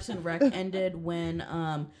when Parks and Rec ended, when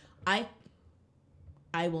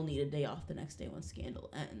I will need a day off the next day when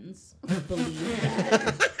Scandal ends. Believe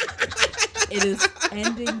that. It is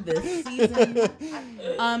ending this season.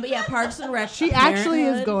 But yeah, Parks and Rec. She actually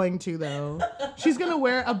is going to, though. She's going to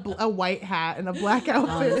wear a white hat and a black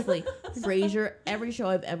outfit. Honestly, Frasier, every show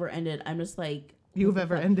I've ever ended, I'm just like... You've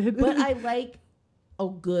ever ended. But I like a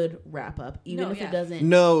good wrap up, even if it doesn't.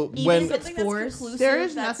 No, even if it's forced. There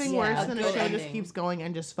is nothing worse than a show ending. just keeps going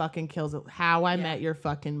and just fucking kills it. How I Met Your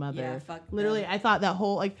Fucking Mother. Yeah, fuck Literally, them. I thought that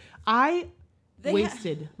whole I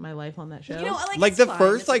wasted my life on that show. You know, like the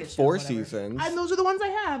first like 4 seasons. And those are the ones I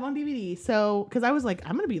have on DVD. So, because I was like,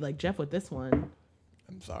 I'm gonna be like Jeff with this one.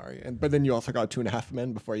 I'm sorry, but then you also got 2.5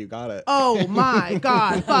 Men before you got it. Oh my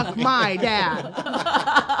god! Fuck my dad. Did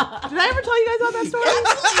I ever tell you guys about that story?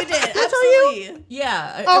 Absolutely, you did. Did I tell you?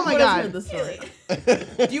 Yeah. Oh my everyone has God. heard the story.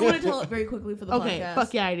 Do you want to tell it very quickly for the podcast? Okay,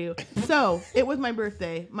 fuck yeah, I do. So it was my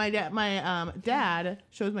birthday. My dad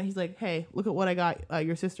shows me. He's like, "Hey, look at what I got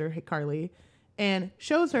your sister, Carly," and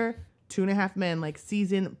shows her 2.5 Men, like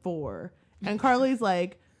season 4, and Carly's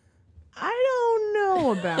like, "I don't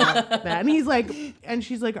know about that," and he's like, and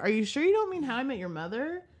she's like, "Are you sure you don't mean How I Met Your Mother?"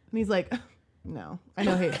 And he's like, "No, I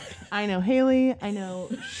know Hayley. I know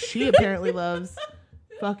she apparently loves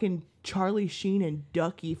fucking Charlie Sheen and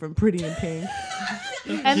Ducky from Pretty in Pink."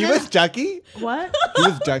 And He was Ducky? What? He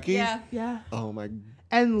was Ducky? Yeah. Oh my.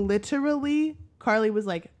 And literally, Carly was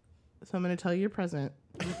like, "So I'm going to tell you your present."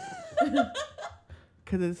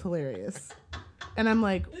 Because it's hilarious. And I'm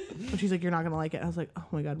like, she's like, "You're not going to like it." I was like, "Oh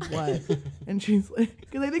my God, what?" And she's like,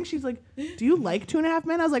 because I think she's like, "Do you like 2.5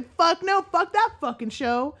 Men?" I was like, "Fuck no, fuck that fucking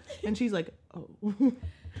show." And she's like, "Oh."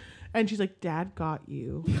 And she's like, "Dad got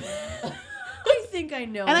you." I think I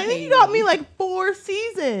know. And I think he got me like 4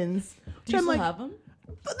 seasons. Do you I'm still like, have them?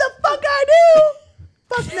 the fuck I do?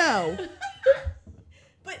 Fuck no.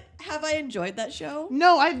 But have I enjoyed that show?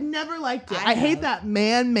 No, I've never liked it. I hate that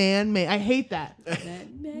man. I hate that.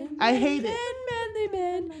 I hate it.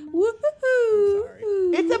 Man.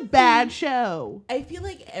 Woo-hoo. It's a bad show. I feel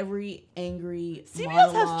like every angry CBS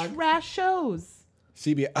monologue. has trash shows.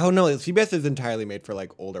 CBS. Oh no, CBS is entirely made for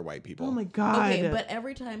like older white people. Oh my God. Okay, but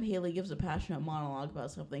every time Hayley gives a passionate monologue about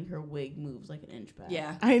something, her wig moves like an inch back.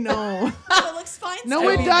 Yeah. I know. Oh, it looks fine. No, still.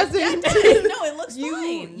 it doesn't. Yeah, no, it looks You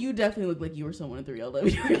fine. you definitely look like you were someone in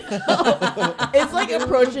 3LW. It's like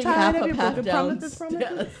approaching half up, half down. Promises.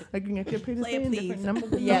 I can get your Play it, please.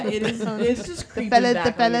 Yeah, it is. It's just creeping fellas,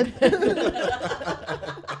 back. the on you.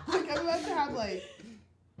 Like I'm about to have like.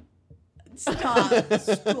 Stop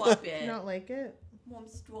it. You don't like it? Mom,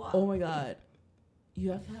 stop. Oh my God,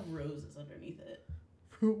 you have to have roses underneath it.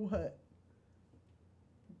 For what?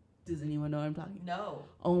 Does anyone know what I'm talking? No.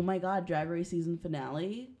 Oh my God, Drag Race season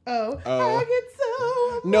finale. Oh. Oh. I get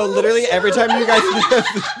so. No, literally every time you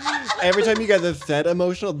guys have said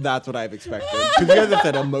emotional, that's what I've expected. Because you guys have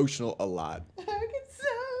said emotional a lot. I get so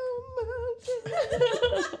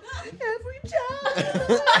much every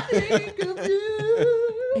time I think of you.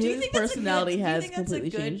 his think personality has do you think that's completely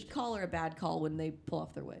a good changed. call or a bad call when they pull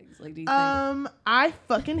off their wigs? Like, do you think? I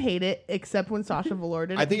fucking hate it, except when Sasha Velour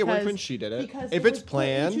did it. I think it worked because- when she did it. Because If it it's was put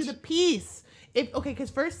planned. into the piece. Because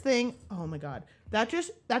first thing, oh my god,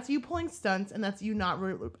 that's you pulling stunts, and that's you not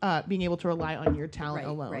being able to rely on your talent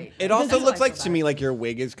alone. Right. It also looks like to me like your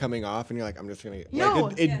wig is coming off, and you're like, I'm just gonna. No.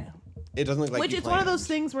 Like, it doesn't look like. Which you it's one of those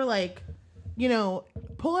planned. things where like,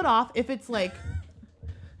 pull it off if it's like,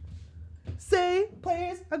 say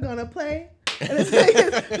players are gonna play, and it's like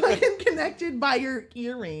it's fucking connected by your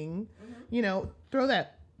earring. Throw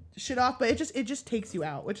that shit off, but it just takes you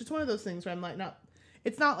out. Which is one of those things where I'm like,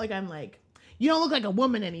 it's not like I'm like, you don't look like a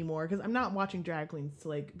woman anymore, because I'm not watching drag queens to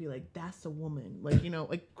like be like, that's a woman, like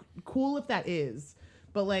like cool if that is,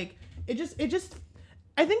 but like it just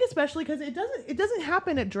I think especially because it doesn't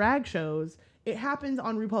happen at drag shows. It happens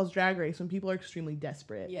on RuPaul's Drag Race when people are extremely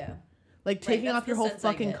desperate. Yeah. Like taking that's off your the whole sense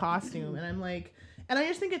I fucking get. costume, and I'm like, and I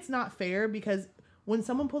just think it's not fair because when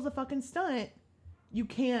someone pulls a fucking stunt, you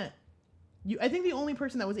can't. I think the only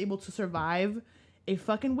person that was able to survive a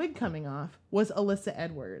fucking wig coming off was Alyssa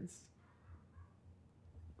Edwards.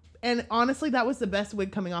 And honestly, that was the best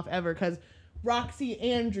wig coming off ever because Roxy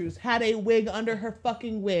Andrews had a wig under her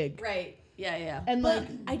fucking wig. Right. Yeah. And But like,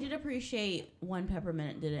 I did appreciate when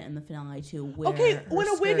Peppermint did it in the finale too. Where okay, her when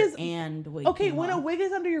a wig skirt is and wig okay, came when a off. wig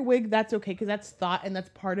is under your wig, that's okay because that's thought and that's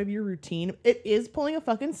part of your routine. It is pulling a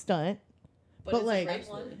fucking stunt, but is it like, right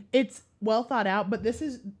one? it's well thought out. But this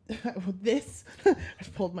is this. I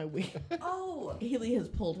pulled my wig. Oh. Haley has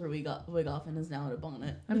pulled her wig off and is now in a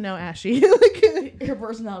bonnet. I'm now ashy. Like, Her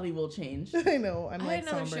personality will change. I know. I'm I like had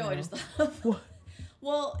another somber show. now. I just thought.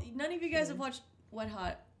 Well, none of you guys have watched Wet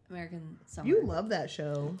Hot American Summer. You love that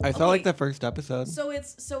show. I saw like Okay. the first episode. So it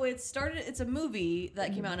started. It's a movie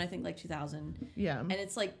that came out in I think like 2000, Yeah. and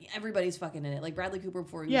it's like everybody's fucking in it. Like Bradley Cooper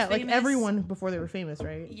before he Yeah, was like famous. everyone before they were famous,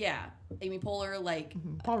 right? Yeah, Amy Poehler, like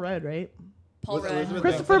Paul Rudd, right? Paul Was Rudd, Elizabeth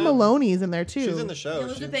Christopher Banks in it? Maloney's in there too. She's in the show.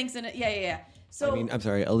 Elizabeth Banks in it. Yeah. So I mean, I'm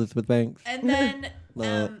sorry, Elizabeth Banks. and then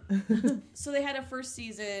Well. so they had a first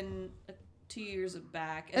season 2 years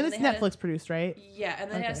back, and then it's they had Netflix produced, right? Yeah, and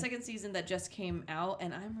then they had a Okay. second season that just came out,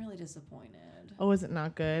 and I'm really disappointed. Oh, is it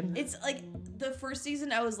not good? It's like the first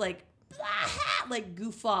season, I was like, like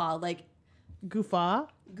goofa, like Goofa?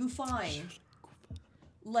 goofying,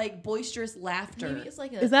 like boisterous laughter. Maybe it's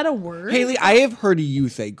like a. Is that a word? Haley, I have heard you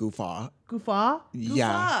say goofa. Goofa?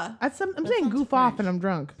 Yeah. I'm saying sounds goof off French. and I'm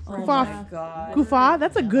drunk. Oh Goof my off. god. Goof off?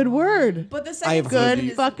 That's a good word. But the I second have heard Good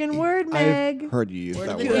you- fucking word, Meg. I've heard you use Word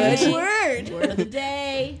that of the word. day. good word. Word of the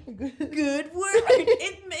day. Good word.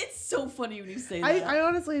 It's so funny when you say that. I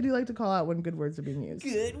honestly do like to call out when good words are being used.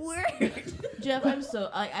 Good word. Jeff,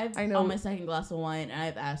 I've I know. on my second glass of wine, and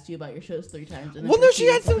I've asked you about your shows 3 times. And then Well, no, she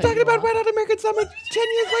proceeded had to some cut talking you about off. Red Hot American Summer 10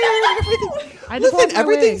 years later. And everything. I just Listen, lost my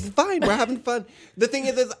everything's wig. fine. We're having fun. The thing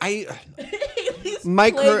is Haley's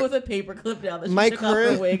My playing cur- with a paperclip now that she my took off her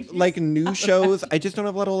current wig. like new shows. I just don't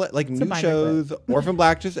have a lot of like new binder shows. Orphan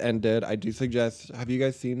Black just ended. I do suggest. Have you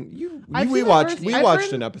guys seen? I've We seen the watched. first- We I've watched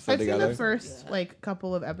seen- an episode I've together. seen the first like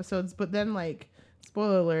couple of episodes, but then like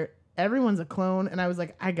spoiler alert, everyone's a clone, and I was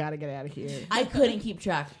like, I gotta get out of here. I couldn't keep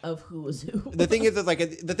track of who was who. The thing is like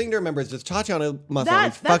the thing to remember is just Tatiana Maslany is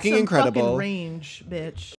That's fucking some incredible. Fucking range,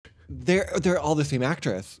 bitch. They're all the same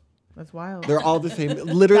actress. That's wild. They're all the same.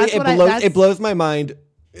 Literally, That's what that's- it blows my mind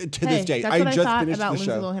to Hey, this day. That's I what I just thought finished about the Lindsay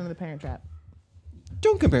show. Lohan and the Parent Trap.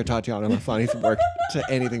 Don't compare Tatiana Maslany's work to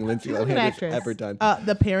anything Lindsay She's a good Lohan has actress. ever done.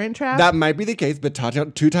 The Parent Trap. That might be the case, but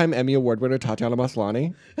two-time Emmy Award winner Tatiana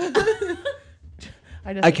Maslany,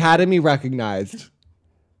 I just Academy recognized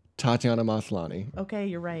Tatiana Maslany. Okay,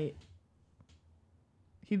 you're right.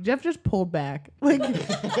 Jeff just pulled back. Like,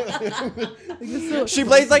 She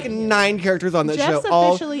plays like 9 characters on that Jeff's show, all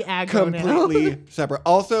officially aggro now. completely separate.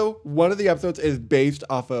 Also, one of the episodes is based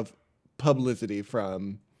off of publicity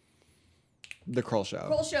from the Kroll Show.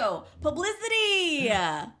 Kroll Show. Publicity.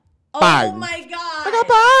 Oh Bangs. my god.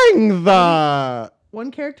 I got bangs!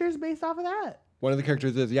 One character is based off of that. One of the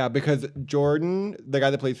characters is, yeah, because Jordan, the guy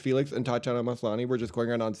that plays Felix, and Tatiana Maslany were just going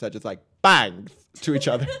around on set just like bangs to each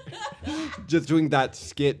other. Just doing that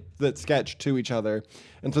sketch to each other.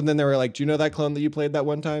 And so then they were like, do you know that clone that you played that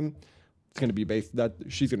one time? She's gonna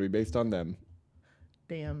be based on them.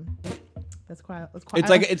 Damn. That's quite. It's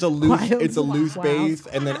like it's a loose Wow. base,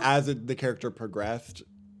 and then as the character progressed,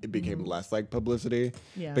 it became less like publicity.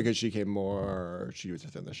 Yeah. Because she was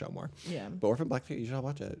just in the show more. Yeah. But Orphan Black, you should all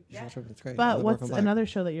watch it. You should watch it. It's great. I But love what's Orphan Black. another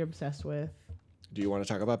show that you're obsessed with? Do you want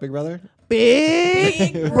to talk about Big Brother?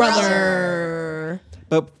 Big Big Brother.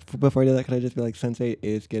 But before I do that, can I just be like, Sense8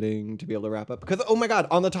 is getting to be able to wrap up? Because, oh my God,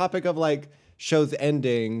 on the topic of like shows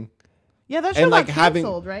ending, Yeah, that show And, got like, having-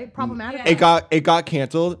 canceled, right? Problematic. It got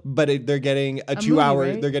canceled, but they're getting a 2 movie, hour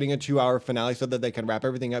right? they're getting a 2 hour finale so that they can wrap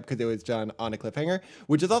everything up because it was done on a cliffhanger,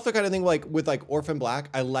 which is also kind of thing like with like Orphan Black.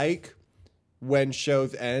 I like when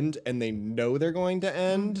shows end and they know they're going to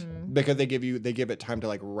end because they give it time to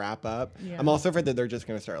like wrap up. Yeah. I'm also afraid that they're just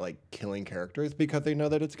going to start like killing characters because they know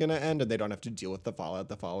that it's going to end and they don't have to deal with the fallout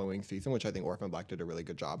the following season, which I think Orphan Black did a really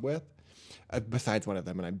good job with. Besides one of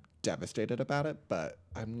them, and I'm devastated about it, but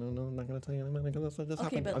I'm not going to tell you anything because this Okay,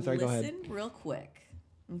 happened. but I'm sorry, go ahead. listen real quick.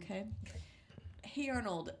 Okay. Hey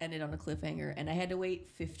Arnold ended on a cliffhanger, and I had to wait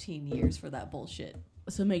 15 years for that bullshit.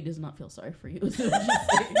 So Meg does not feel sorry for you.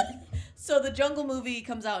 So the Jungle movie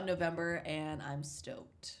comes out in November, and I'm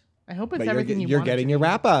stoked. I hope it's But everything you're want it getting to your be.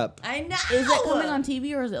 wrap up. I know. Is it coming on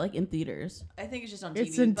TV or is it like in theaters? I think it's just on TV.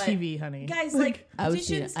 It's in but TV, honey. Guys, like I would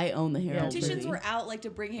see it. petitions. I own the Harold. Petitions movie. were out like to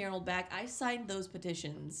bring Harold back. I signed those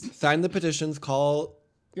petitions. Sign the petitions. Call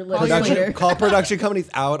Your production. legislator. Call production companies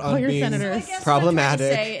out Call on your being senators. I guess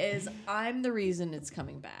problematic. What I'm trying to say is I'm the reason it's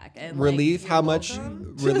coming back. And like, Release you're how much.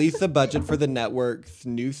 welcome. Release the budget for the network's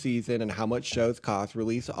new season and how much shows cost.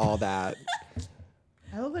 Release all that.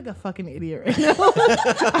 I look like a fucking idiot right now.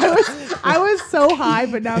 I was so high,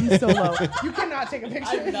 but now I'm so low. You cannot take a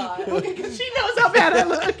picture. I'm not. Okay, because she knows how bad I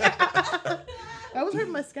look. That was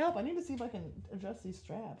hurting my scalp. I need to see if I can adjust these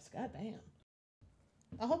straps. God damn.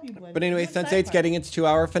 I hope you blend. But anyway, What's that Sense8's part? getting its 2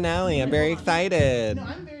 hour finale. I'm very excited. No,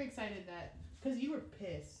 I'm very excited that because you were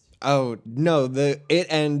pissed. Oh no, it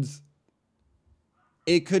ends.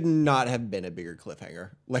 It could not have been a bigger cliffhanger.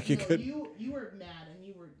 Like it No, could. you were mad and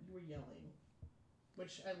you were yelling,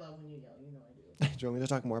 which I love when you yell. You know I do. Do you want me to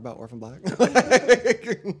talk more about Orphan Black?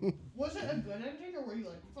 Was it a good ending or were you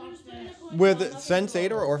like fuck this? With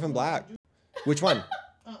Sense8 or Orphan Black? Which one?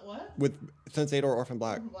 What? With Sense8 or Orphan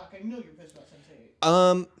Black? Black. I know you're pissed about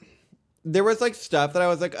Sense8. There was like stuff that I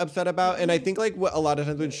was like upset about, and I think like what a lot of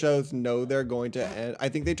times when shows know they're going to end, I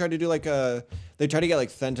think they try to do like they try to get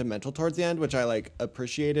like sentimental towards the end, which I like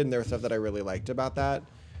appreciated, and there was stuff that I really liked about that.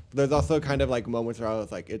 But there's also kind of like moments where I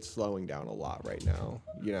was like, it's slowing down a lot right now,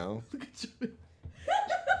 you know?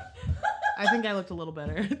 I think I looked a little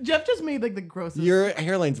better. Jeff just made like the grossest. Your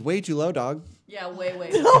hairline's way too low, dog. Yeah, way.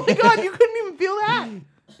 Oh my god, you couldn't even feel that.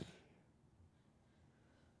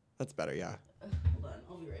 That's better, yeah. Hold on,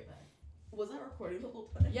 I'll be right back. Was that recording the whole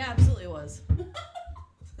time? Yeah, absolutely was.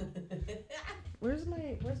 Where's my?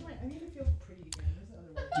 I need to feel pretty again. Where's the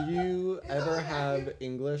other one? Do you ever have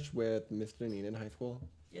English with Miss Deneen in high school?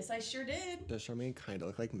 Yes, I sure did. Does Charmaine kind of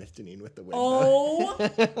look like Miss Deneen with the wig? Oh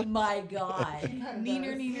my god.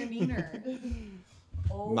 Neener.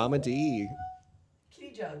 Oh. Mama D.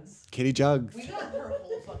 Kitty Jugs. Kitty Jugs. We got her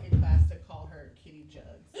whole fucking class to call her Kitty Jugs.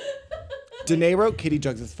 Danae wrote Kitty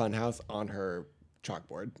Jugs' Funhouse on her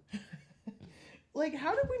chalkboard. Like,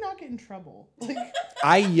 how did we not get in trouble? Like,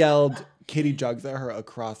 I yelled Kitty Jugs at her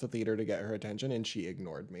across the theater to get her attention, and she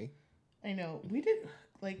ignored me. I know we did.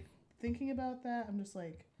 Like, thinking about that, I'm just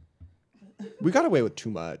like, We got away with too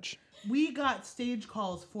much. we got stage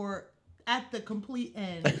calls for at the complete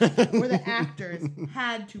end where the actors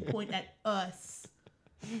had to point at us.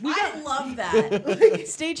 I love that.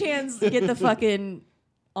 Stagehands get the fucking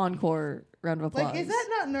encore round of applause. Like, is that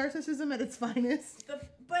not narcissism at its finest?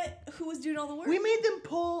 But who was doing all the work? We made them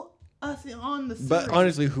pull us on the. But Surrey.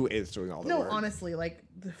 honestly, who is doing all the no, work? honestly, like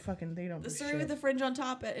the fucking they don't. The do Surrey shit. with the fringe on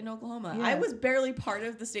top in Oklahoma. Yeah. I was barely part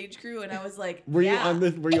of the stage crew, and I was like, Were you yeah. on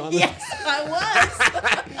this? Were you on this? Yes, I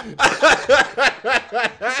was.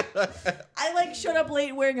 I like showed up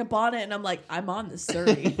late wearing a bonnet, and I'm like, I'm on the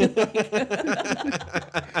Surrey.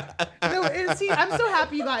 No, see, I'm so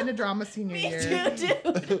happy you got into drama senior Me year. too,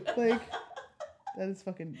 dude. Like, that is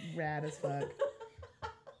fucking rad as fuck.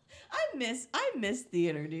 I miss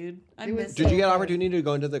theater, dude. I It was miss. Did you it. get an opportunity to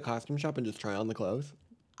go into the costume shop and just try on the clothes?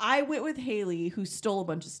 I went with Hayley, who stole a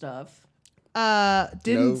bunch of stuff.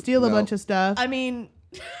 Didn't steal a no. bunch of stuff. I mean,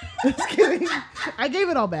 Just kidding. I gave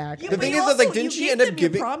it all back. The thing is that, like, didn't she end up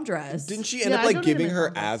giving prom dress? Didn't she end Yeah, up I like don't even giving her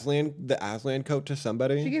remember. the Aslan coat to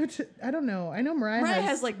somebody? She gave it to. I don't know. I know Mariah, Mariah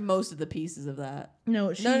has like most of the pieces of that.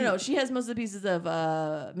 No, No. She has most of the pieces of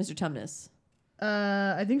Mr. Tumnus.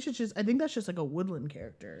 I think she's just. I think that's just like a woodland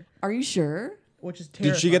character, Are you sure? which is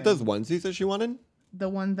terrifying. Did she get those onesies that she wanted? The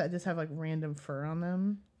ones that just have like random fur on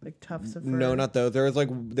them, like tufts of fur. No, not those.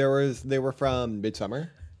 They were from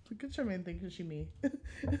Midsummer. Look at Charmaine thinking she me.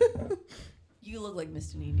 You look like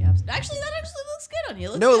Miss Deneen. Yeah. Actually, that actually looks good on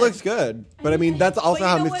you. No, it looks good. But I mean, that's also But you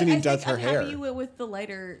how know Miss what? Deneen I does think her I'm hair. happy you went with the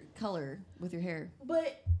lighter color with your hair.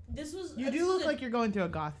 But You do look like you're going through a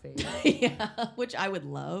goth phase. Yeah, which I would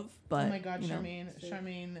love, but Oh my god, you know.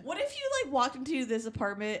 Charmaine. What if you like walked into this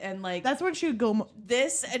apartment and like That's when she would go.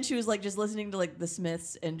 this, and she was like just listening to like the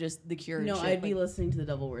Smiths and just the Cure. No, and shit. I'd be listening to The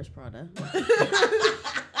Devil Wears Prada. I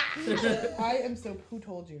am so. Who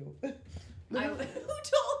told you? Who told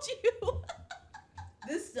you?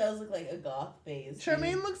 This does look like a goth phase.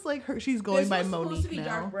 Charmaine looks like she's going by Monique supposed to be now.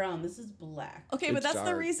 dark brown. This is black. Okay, It's but that's the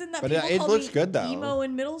dark. reason that But people it called looks me good, though. emo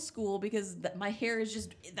in middle school because my hair is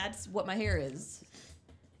just that's what my hair is.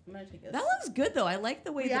 I'm gonna take this. That looks good though. I like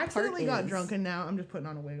the way We the accidentally part got is. drunk and now I'm just putting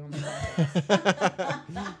on a wig on the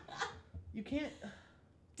podcast. You can't.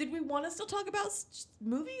 Did we want to still talk about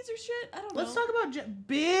movies or shit? I don't know. Let's talk about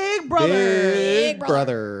Big Brother. Big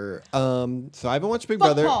Brother. So I haven't watched Big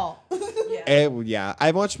Brother. Football. Yeah, I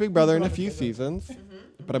haven't watched Big Brother in a few seasons,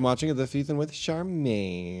 but I'm watching it this season with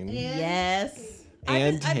Charmaine Yes.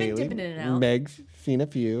 and I've been Hayley. dipping in and out. Meg's seen a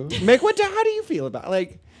few. Meg, how do you feel about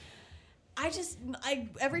like? I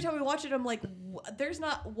every time we watch it, I'm like, there's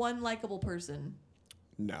not one likable person.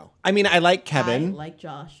 No, I mean I like Kevin. I like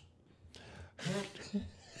Josh.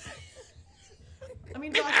 I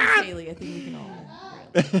mean, Josh and Hayley, I think we can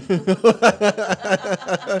all.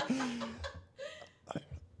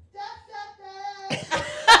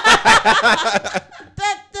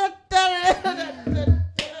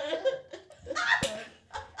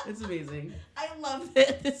 It's amazing. I love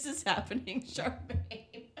that this is happening,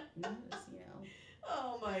 Charmaine.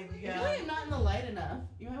 Oh my I feel god. like I'm not in the light enough.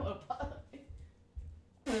 You might want to pause.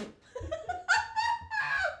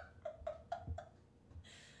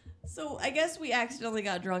 So I guess we accidentally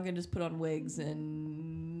got drunk and just put on wigs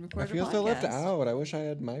and I recorded feel a podcast. so left out. I wish I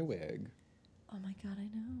had my wig. Oh my god, I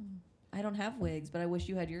know. I don't have wigs, but I wish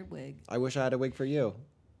you had your wig. I wish I had a wig for you.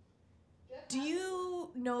 Do you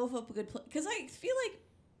know of a good place? Because I feel like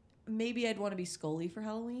maybe I'd want to be Scully for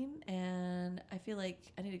Halloween, and I feel like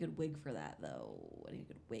I need a good wig for that, though. I need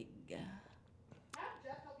a good wig.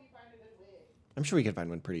 I'm sure we can find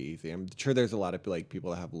one pretty easy. I'm sure there's a lot of like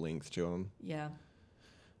people that have links to them. Yeah.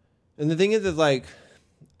 And the thing is like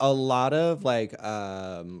a lot of like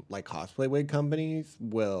cosplay wig companies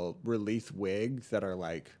will release wigs that are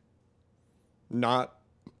like not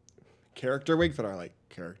character wigs that are like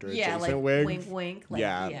character adjacent like wigs. wink, wink. Like,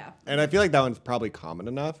 yeah. And I feel like that one's probably common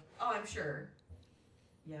enough. Oh, I'm sure.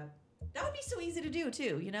 Yeah. That would be so easy to do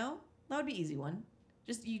too, you know? That would be easy one.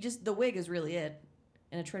 Just the wig is really it.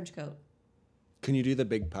 And a trench coat. Can you do the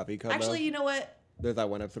big puffy coat? Actually, though? you know what? There's that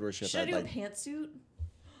one episode where she Should I had do like a pantsuit?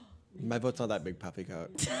 my vote's not that big puffy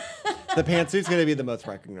coat. The pantsuit's gonna be the most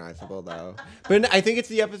recognizable though. But I think it's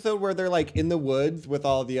the episode where they're like in the woods with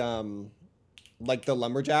all the like the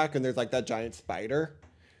lumberjack and there's like that giant spider.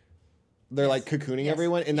 They're like cocooning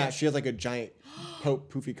everyone and that she has like a giant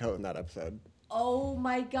poofy coat in that episode. Oh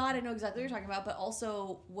my god, I know exactly what you're talking about, but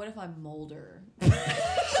also, what if I'm Mulder?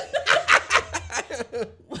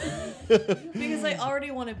 Because I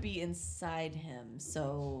already want to be inside him,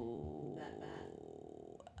 so...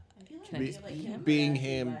 Can I be like him? Being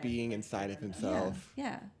him, being inside of himself.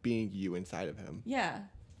 Yeah. Being you inside of him. Yeah.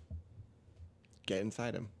 Get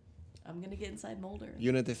inside him. I'm going to get inside Mulder.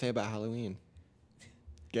 You know what they say about Halloween?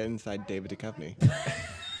 Get inside David Duchovny.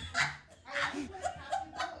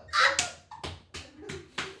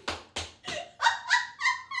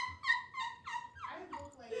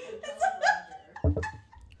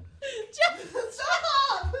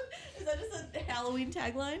 Stop! Is that just a Halloween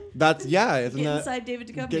tagline? That's, yeah, isn't Get that? inside David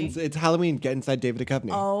Duchovny. It's Halloween, get inside David Duchovny.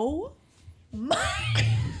 Oh my...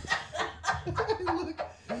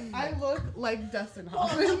 I look like Dustin Oh,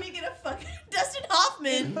 Hoffman. let me get a fucking Dustin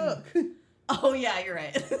Hoffman. Hook. Oh yeah, you're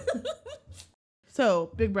right.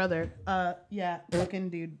 So, Big Brother. Yeah, fucking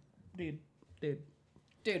dude.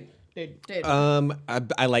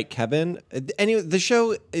 I like Kevin. Anyway, the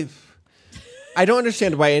show, if I don't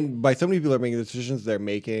understand why so many people are making the decisions they're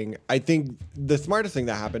making. I think the smartest thing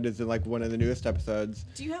that happened is in like one of the newest episodes.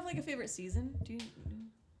 Do you have like a favorite season? Do you?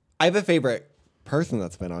 I have a favorite person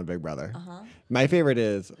that's been on Big Brother. My favorite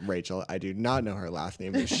is Rachel. I do not know her last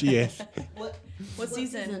name, but she is What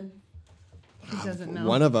season? He doesn't know.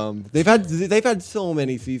 one of them. They've had so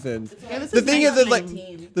many seasons. Yeah, this The is thing is, like,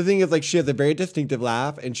 19. the thing is, like, she has a very distinctive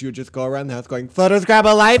laugh, and she would just go around the house going, "Floaters, grab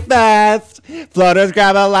a life vest! Floaters,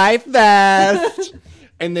 grab a life vest!"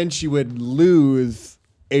 And then she would lose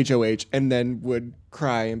HOH, and then would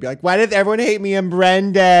cry and be like, "Why does everyone hate me and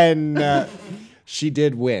Brendan?" She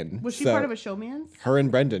did win. Was she so- part of a showmance? Her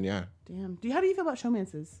and Brendan, yeah. Damn. How do you feel about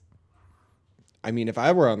showmances? I mean, if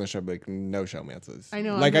I were on the show, I'd be like, no showmances. I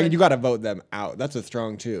know, Like, I'm good. you got to vote them out. That's a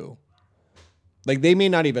strong two. Like they may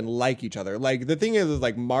not even like each other. Like the thing is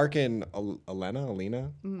like Mark and Alina,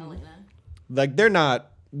 Elena. like they're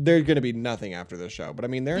gonna be nothing after the show. But I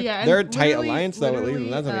mean, they're a tight alliance though. At least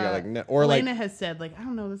and that's something Elena has said like, I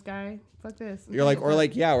don't know this guy. Fuck this. You're like, or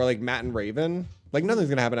like Matt and Raven. Like nothing's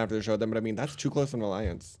gonna happen after the show with them. But I mean, that's too close an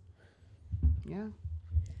alliance. Yeah.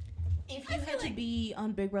 If you had to be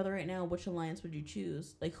on Big Brother right now, which alliance would you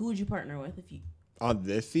choose? Like, who would you partner with if you on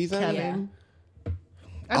this season? Kevin. Yeah.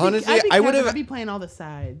 Honestly, I'd be playing all the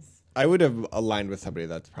sides. I would have aligned with somebody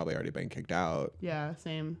that's probably already been kicked out. Yeah,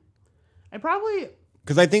 same. I probably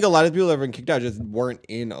because I think a lot of people that have been kicked out just weren't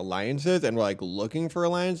in alliances and were like looking for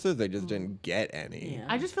alliances. They just didn't get any. Yeah.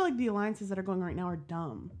 I just feel like the alliances that are going right now are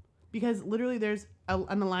dumb because literally there's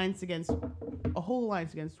an alliance against a whole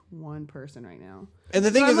alliance against one person right now. And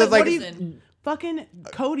the thing So is, I'm it's like fucking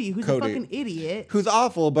Cody, who's a fucking idiot. Who's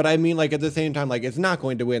awful, but I mean, like, at the same time, like, it's not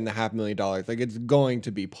going to win the $500,000. Like, it's going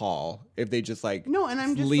to be Paul if they just, like, no, and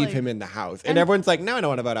I'm just leave like, him in the house. And everyone's like, no, I don't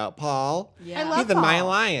want to vote out Paul. Yeah. I love He's in my Paul.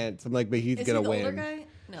 alliance. I'm like, but he's Is going he to the older win. guy?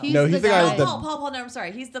 No. He's the guy with the... Paul, no, I'm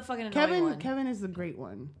sorry. He's the fucking annoying one. Kevin is the great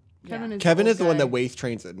one. Yeah. Kevin is the one guy. that waste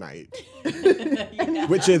trains at night,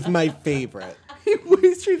 which is my favorite. He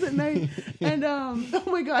waste trains at night. And, oh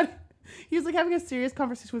my God. He was like having a serious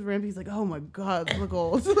conversation with Rampy. He's like, "Oh my God, look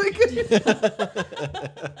old."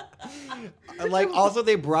 Like, also,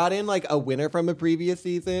 they brought in, like, a winner from a previous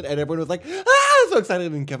season, and everyone was like, ah, so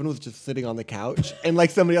excited. And Kevin was just sitting on the couch, and,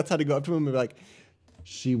 like, somebody else had to go up to him and be like,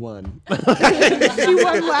 she won. She won.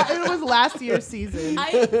 It was last year's season.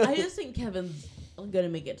 I just think Kevin's gonna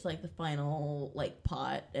make it to like the final like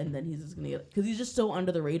pot, and then he's just gonna get because he's just so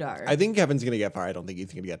under the radar. I think Kevin's gonna get far. I don't think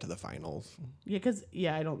he's gonna get to the finals.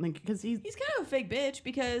 Yeah, I don't think because he's kind of a fake bitch.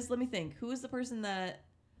 Because let me think, who was the person that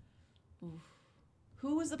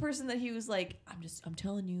he was like, I'm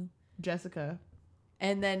telling you, Jessica,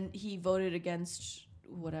 and then he voted against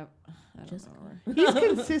whatever. I don't know. He's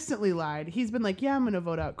consistently lied. He's been like, yeah, I'm gonna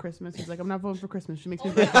vote out Christmas. He's like, I'm not voting for Christmas. She makes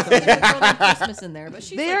me vote for Christmas in there, but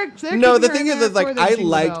she's they're no. The thing is like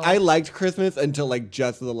I liked Christmas until like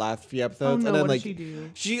just the last few episodes, and then what like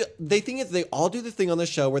did she do? The thing is they all do this thing on the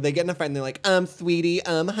show where they get in a fight and they're like, sweetie,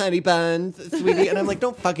 honey buns, sweetie, and I'm like,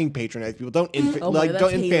 don't fucking patronize people. Don't don't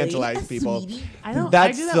infantilize people. That's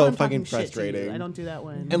I do that so when I'm fucking talking shit to you. frustrating. I don't do that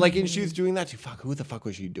one. And like, and she was doing that to who the fuck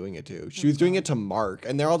was she doing it to? She was doing it to Mark,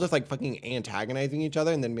 and they're all just like fucking antagonizing each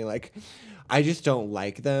other, and then be like, I just don't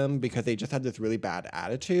like them because they just had this really bad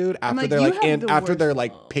attitude after they're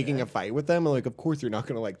like picking a fight with them. I'm like, of course you're not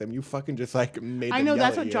gonna like them. You fucking just like made. I know them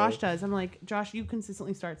that's yell what at Josh you. does. I'm like, Josh, you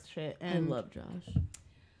consistently start shit. And I love Josh.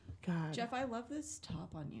 God, Jeff, I love this top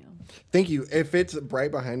on you. Thank you. If it's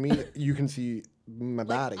bright behind me, you can see my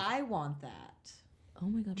body. I want that. Oh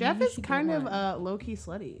my God, Jeff maybe is she kind get of one. low key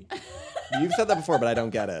slutty. You've said that before, but I don't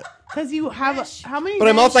get it. Because you have how many? But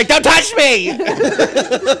I'm also like, don't touch me.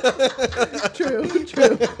 True.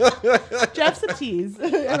 Jeff's a tease,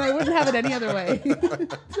 and I wouldn't have it any other way.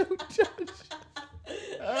 Don't judge.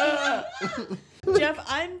 Jeff,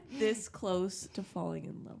 I'm this close to falling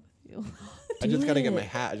in love with you. I just gotta get my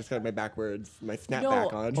hat. I just got my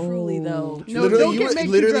snapback on. Truly though. No, don't get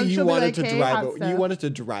Meg too drunk. She'll be like, "Hey, hot you stuff." wanted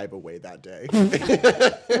to drive away that day.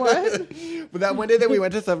 What? But that one day that we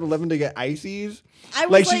went to 7-Eleven to get ices, I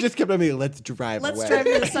was like she just kept on me, let's drive Let's away. drive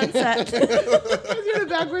to the sunset. Is you have a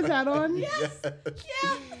backwards hat on? Yes.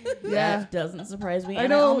 Yeah. That doesn't surprise me. I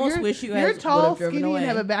and know. I almost you're, wish you you're guys tall, would have driven skinny, away. and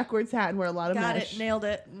have a backwards hat and wear a lot of Got mesh. it. Nailed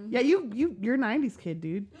it. Yeah, you're a 90s kid,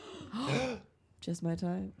 dude. Just my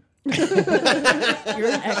type. You're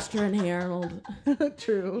an extra in Harold.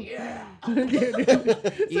 True. Yeah. So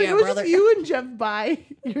Yeah, it was brother. just you and Jeff by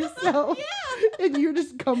yourself. Yeah. And you're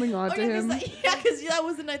just coming on to him. Because that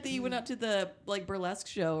was the night that you went out to the like burlesque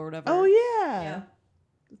show or whatever. Oh yeah. Yeah.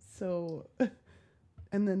 So,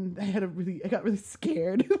 and then I got really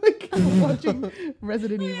scared, like watching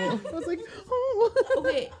Resident Evil. I was like, oh.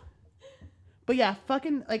 Okay. But yeah,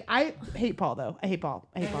 fucking like I hate Paul though. I hate Paul.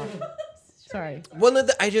 Sorry. Well, no,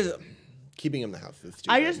 I just keeping him in the house is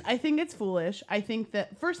stupid. I think it's foolish. I think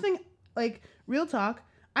that first thing, like real talk,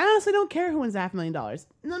 I honestly don't care who wins $500,000.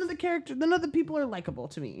 None of the people are likable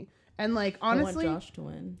to me. And like honestly, I want Josh to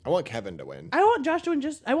win. I want Kevin to win. I want Josh to win.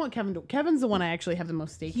 I want Kevin to. Kevin's the one I actually have the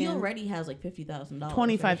most stake He in. already has like $50,000.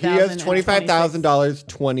 $25,000. He has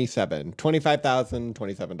 $25,000,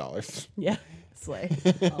 $27. Yeah, slay.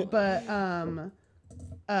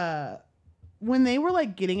 But when they were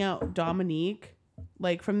like getting out Dominique,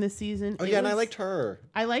 like from this season. Oh yeah, and I liked her.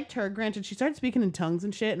 I liked her. Granted, she started speaking in tongues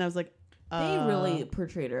and shit, and I was like, They really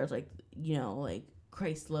portrayed her as like, you know, like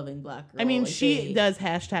Christ-loving black girl. I mean, like she does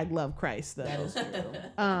 # love Christ though. That is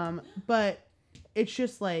true. But it's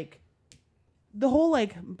just like the whole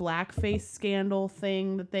like blackface scandal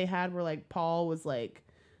thing that they had where like Paul was like,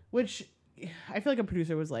 which I feel like a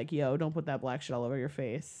producer was like, yo, don't put that black shit all over your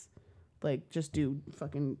face. Like, just do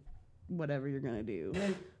fucking whatever you're gonna do.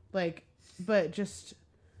 Like, but just,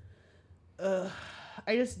 and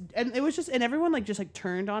it was just, and everyone like just like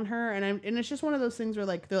turned on her, and it's just one of those things where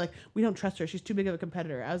like they're like, we don't trust her, she's too big of a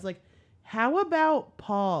competitor. I was like, how about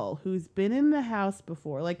Paul, who's been in the house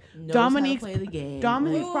before? Like Dominique play the game.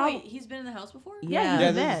 Dominique Wait, he's been in the house before? Yeah, Yeah,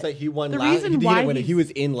 he's this vet. is like he won The last. reason He didn't why win it. he's- He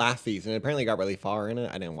was in last season. And apparently got really far in it.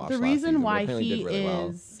 I didn't watch. the last reason season, but why apparently he did really well.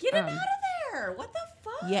 is Get him out of there. What the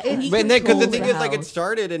fuck? Yeah, and he But then, because the controls thing is, like, it house.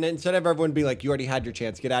 started, and instead of everyone being like, "You already had your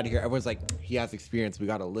chance, get out of here," everyone's like, "He has experience. We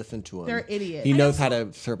got to listen to him. They're idiots. He knows how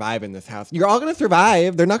to survive in this house. You're all gonna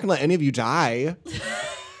survive. They're not gonna let any of you die."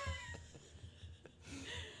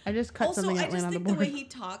 I just cut Also, something I that just land on the think the board. way he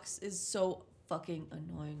talks is so fucking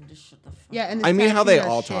annoying. Just shut the fuck Yeah, up. and I mean, how they tattoos are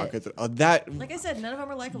all shit. talk. It's, that Like I said, none of them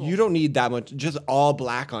are likable. you don't need that much. Just all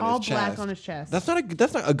black on all his black chest. on his chest. That's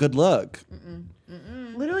not a good look.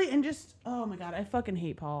 Literally, and just oh my god, I fucking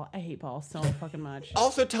hate Paul. I hate Paul so fucking much.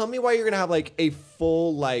 Also, tell me why you're gonna have like a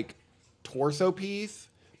full like torso piece,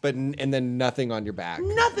 but and then nothing on your back.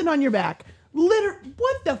 Nothing on your back.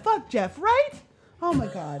 What the fuck, Jeff? Right? Oh my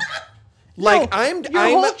god. Like No, I'm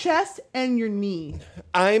your whole chest and your knee.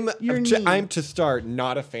 Your knee. I'm to start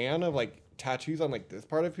not a fan of like tattoos on like this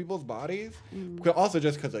part of people's bodies. But also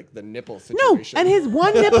just because like the nipple No, situation. and his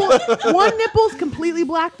one nipple's completely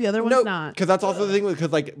black. The other one's not. because that's also the thing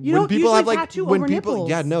because like You when don't people have usually like tattoo when over people nipples.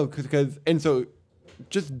 yeah no because and so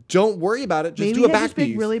just don't worry about it. Just Maybe do a he has back just big,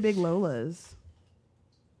 piece. really big Lolas.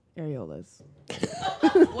 Areolas.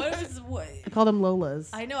 What? I called them Lolas.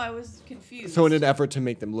 I know, I was confused. So in an effort to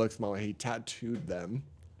make them look smaller, he tattooed them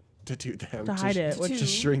To hide it, to which-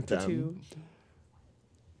 shrink The them. two.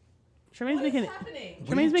 Charmaine's making happening? What are you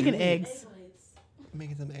Charmaine's making doing? eggs.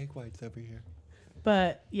 Making some egg whites over here.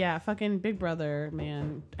 But yeah, fucking Big Brother,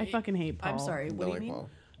 man. I fucking hate Paul. I'm sorry. What do you Like, mean? well,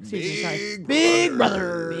 Excuse me, sorry. Big Big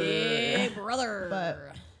Brother. Big brother.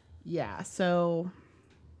 But yeah, so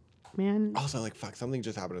man, Also, like, fuck, something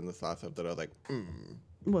just happened in this last episode that I was like,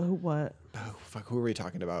 what? oh, fuck, who are we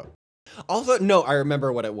talking about? Also, no, I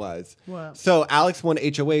remember what it was. What? So Alex won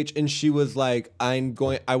HOH, and she was like, I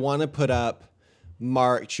want to put up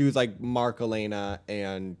Mark. She was like, Mark, Elena,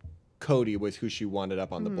 and Cody was who she wanted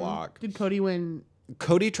up on the block. Did Cody win?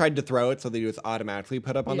 Cody tried to throw it so that he was automatically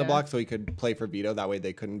put up on the Yeah. block so he could play for veto. That way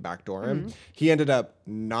they couldn't backdoor him. He ended up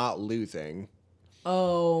not losing.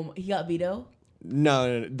 Oh, he got veto.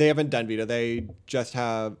 No, they haven't done veto. They just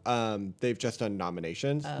have they've just done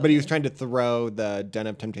nominations. But he was trying to throw the Den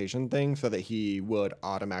of Temptation thing so that he would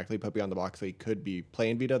automatically put me on the block so he could be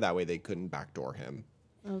playing veto. That way they couldn't backdoor him.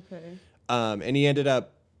 Okay. And he ended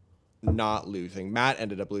up not losing. Matt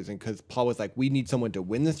ended up losing because Paul was like, we need someone to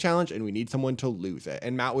win this challenge and we need someone to lose it.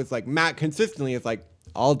 And Matt consistently is like,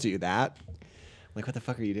 I'll do that. I'm like, what the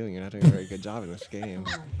fuck are you doing? You're not doing a very good job in this game.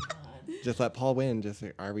 Just let Paul win. Just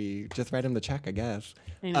write him the check, I guess.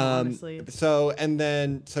 I know, honestly. So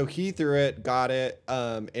he threw it, got it,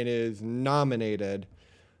 and is nominated.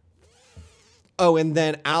 Oh, and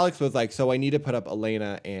then Alex was like, so I need to put up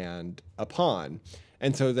Elena and a pawn.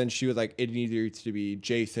 And so then she was like, it either needs to be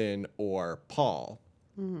Jason or Paul.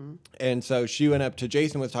 And so she went up to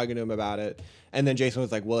Jason, was talking to him about it. And then Jason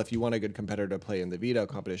was like, well, if you want a good competitor to play in the veto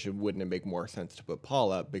competition, wouldn't it make more sense to put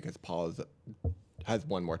Paul up because Paul has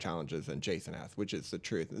won more challenges than Jason has, which is the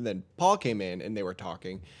truth. And then Paul came in and they were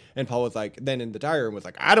talking. And Paul was like, then in the diary room was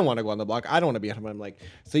like, I don't want to go on the block. I don't want to be a pawn. I'm like,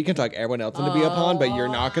 so you can talk everyone else into be a pawn, but you're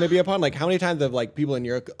not going to be a pawn? Like, how many times have like people in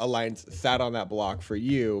your alliance sat on that block for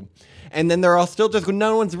you? And then they're all still just,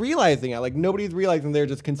 no one's realizing it. Like, nobody's realizing they're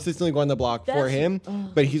just consistently going on the block for him,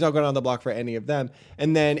 but he's not going on the block for any of them.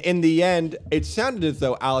 And then in the end, it sounded as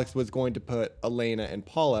though Alex was going to put Elena and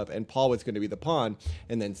Paul up, and Paul was going to be the pawn.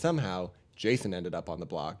 And then somehow Jason ended up on the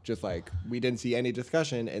block. Just like, we didn't see any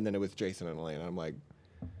discussion, and then it was Jason and Elena. I'm like,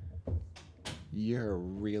 you're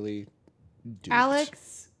really duped.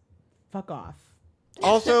 Alex, fuck off.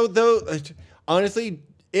 Also, though, honestly,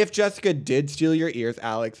 if Jessica did steal your ears,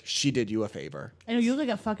 Alex, she did you a favor. I know you look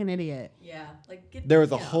like a fucking idiot. Yeah, like There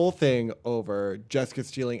was a whole thing over Jessica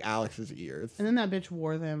stealing Alex's ears. And then that bitch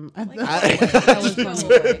wore them. Like, That was Go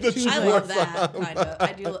funny. away. She was I like- love that kind of.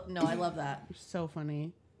 I do. No, I love that. So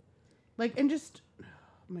funny. Like, and just, oh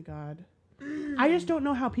my God. I just don't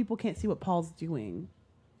know how people can't see what Paul's doing.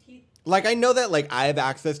 Like, I know that, like, I have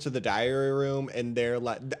access to the diary room, and they're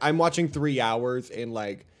like, I'm watching 3 hours in,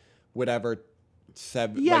 like, whatever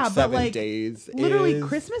 7 Yeah, but, 7 days. Literally, is.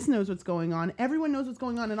 Christmas knows what's going on. Everyone knows what's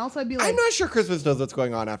going on. And also, I'd be like, I'm not sure Christmas knows what's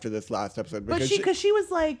going on after this last episode. but because she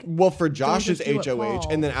was like, well, for Josh's just do it, HOH, Paul.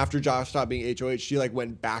 and then after Josh stopped being HOH, she like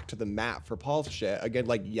went back to the mat for Paul's shit again,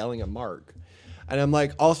 like yelling at Mark. And I'm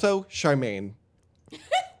like, also, Charmaine,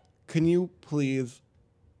 can you please?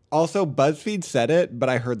 Also, BuzzFeed said it, but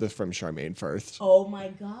I heard this from Charmaine first. Oh my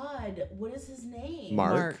God. What is his name?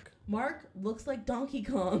 Mark. Mark looks like Donkey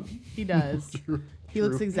Kong. he does. He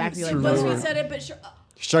looks exactly like True. Mark. BuzzFeed said it, but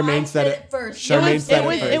Charmaine I said hit it first. Charmaine said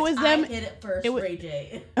it first. It was them. I hit it first, it was- Ray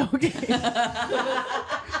J. Okay.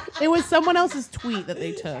 It was someone else's tweet that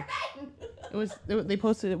they took. They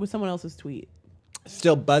posted it was someone else's tweet.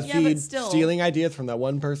 Still, BuzzFeed still. stealing ideas from that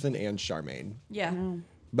one person and Charmaine. yeah.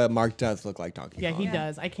 But Mark does look like Donkey Yeah, Kong. he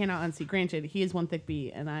does. I cannot unsee. Granted, he is one thick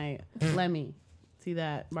B, and Lemmy. See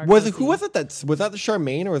that? Mark Was does it who see. was it that was that the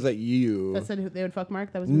Charmaine or was that you? that said they would fuck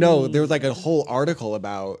Mark? That was No, me. there was like a whole article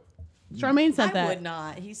about. Charmaine said I that. would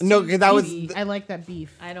not. He's No, too 'cause that was beefy. I like that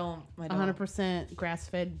beef. I don't. 100%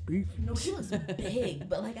 grass-fed beef. No, he looks big,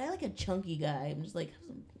 but like I like a chunky guy. I'm just like,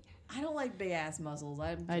 I don't like big ass muzzles.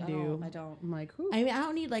 I do. I don't. I'm like, who? I mean, I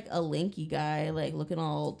don't need like a lanky guy, like looking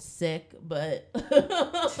all sick, but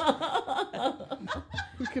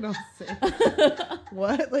You can all say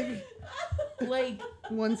what? Like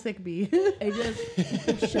one sick bee. I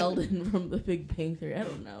just Sheldon from the Big Bang Theory. I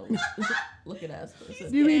don't know. Look at ass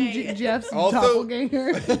person. You mean Jeff's Also-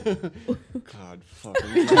 doppelganger? God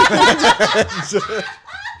fucking.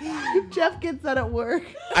 Jeff gets that at work.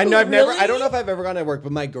 I know I've never. I Really? don't know if I've ever gone to work,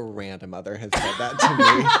 but my grandmother has said that to me.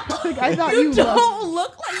 Like I thought you loved. Don't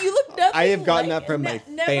look like you look nothing. I have gotten like that from my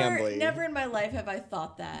Never, family. never in my life have I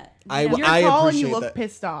thought that. I You're I tall and you appreciate look that.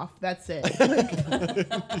 pissed off. That's it.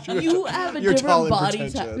 You have a You're tall different and body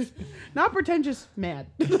type. pretentious. Not pretentious, mad,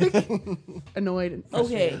 annoyed. And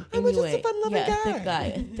Okay, I'm just a anyway, fun-loving yeah,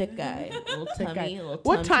 guy. thick guy, little tummy, guy. little.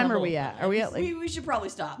 What tum time are tumble. we at? Are we at like? We should probably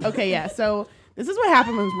stop. Okay, yeah. So this is what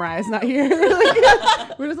happened when Mariah's not here.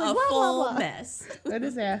 Like, we're just like A blah, full blah, blah. mess. A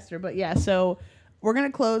disaster. But yeah, so we're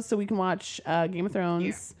gonna close so we can watch Game of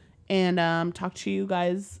Thrones and talk to you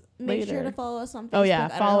guys Make later. sure to follow us on Facebook. Oh, yeah, I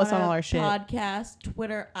don't follow know us on how all to our shit. Podcast,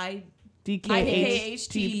 Twitter,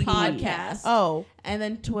 IDKHT podcast. Oh, and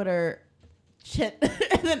then Twitter, shit,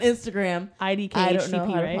 and then Instagram. IDKHTP, I don't know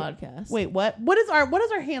how to right? podcast. Wait, what? What is our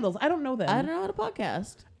handles? I don't know them. I don't know how to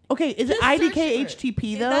podcast. Okay, is it Just search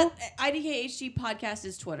IDKHTP though? That IDKHT podcast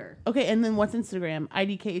is Twitter. Okay, and then what's Instagram?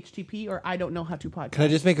 IDKHTP or I don't know how to podcast? Can I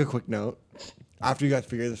just make a quick note? After you guys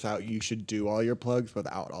figure this out, you should do all your plugs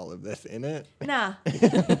without all of this in it. Nah.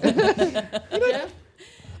 Jeff?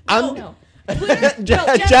 I'm No.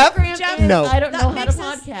 Jeff. No. I don't know how to makes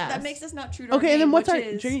us- podcast. That makes us not true to our Okay, and then name, what's which our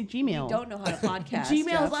is Gmail? We don't know how to podcast. Gmails.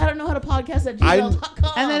 Jeff. I don't know how to podcast at I'm-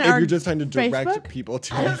 gmail.com. And then If our you're just trying to direct Facebook? people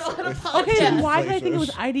to I don't know how to us. podcast. Okay, then Yes. why did I think it was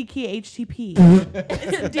Places. IDKHTP?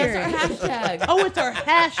 That's our hashtag. Oh, it's our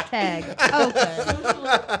hashtag.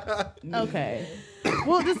 Okay. Okay.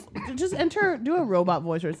 Well, just enter, do a robot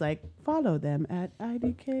voice where it's like, follow them at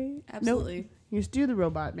IDK. Absolutely. Nope. You just do the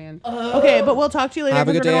robot, man. Okay, but we'll talk to you later. Have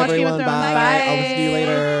a good because day, we're gonna watch Game of everyone. Thrones. Bye. I'll see you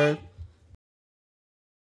later.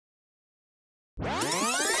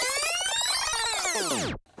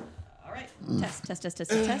 All right. Test. Testing.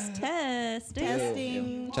 Test.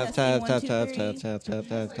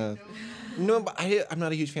 No, but I'm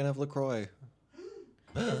not a huge fan of LaCroix.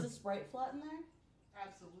 Is the Sprite flat in there?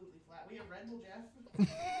 Absolutely flat. We have Red Bull, Jeff.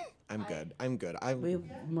 I'm good. We have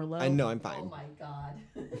Merlot. I know I'm Oh fine. my god.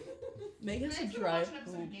 Make us a drive.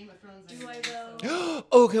 Do I though?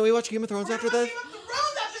 Oh, can we watch Game of Thrones after this?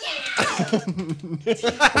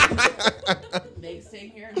 Meg's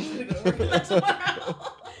staying here. I'm just gonna go to work tomorrow.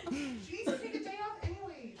 Jeez, take a day off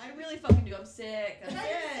anyways. I really fucking do. I'm sick. I'm You're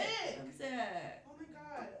sick. sick. I'm sick. Oh my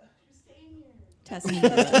god. You're staying here. Testing.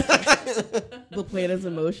 The planet's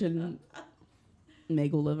in motion.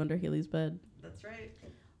 Meg will live under Haley's bed. That's right.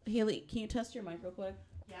 Haley, can you test your mic real quick?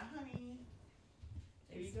 Yeah, honey.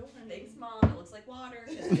 There you go, honey. Thanks, Mom. It looks like water.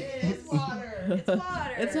 'Cause it is water. It's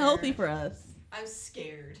water. It's healthy for us. I'm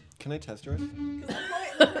scared. Can I test her? Because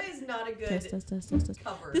LaCroix is not a good Test.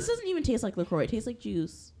 cover. This doesn't even taste like LaCroix. It tastes like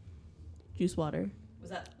juice. Juice water. Was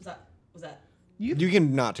that? You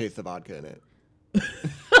can not taste the vodka in it.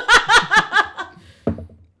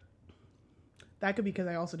 That could be because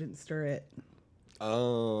I also didn't stir it.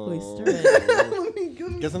 Oh. We stir it. Let me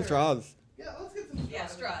Get some straws. Yeah, let's get some straws. Yeah,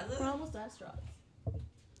 straws. We're almost at straws. Do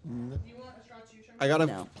you want a straw too, Charmaine? I got a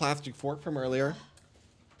No. plastic fork from earlier.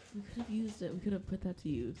 We could have used it. We could have put that to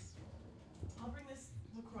use. I'll bring this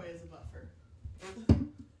LaCroix as a buffer.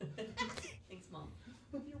 Thanks, Mom.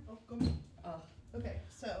 You're welcome. Oh. Okay,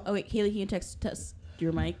 so. Oh wait, Hayley, can you test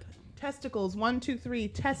your mic? Testicles, 1, 2, 3,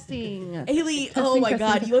 testing. Haley, Testing, oh my testing.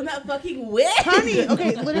 God, you and that fucking wig. Honey,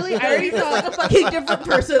 okay, literally, I already saw. like a fucking different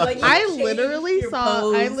person. Like you I changed literally your saw.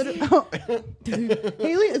 pose.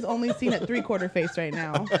 Haley is only seen at 3/4 face right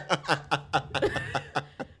now.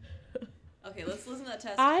 Okay, let's listen to that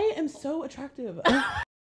test. I am so attractive.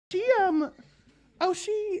 She Oh,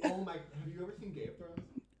 she. Oh my! Have you ever seen Game of Thrones?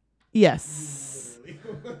 Yes.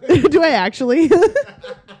 Do I actually?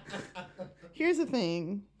 Here's the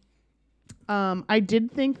thing. I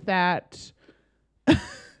did think that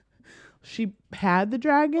she had the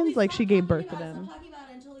dragons, like she gave birth to them. Stop talking about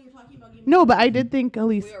it until you're talking about No, but I did think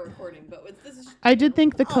Khaleesi. We are recording, but this is. I did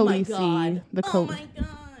think the Oh my Khaleesi, God. the Oh my God.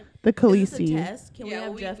 the Is this a Khaleesi test? Can we Yeah,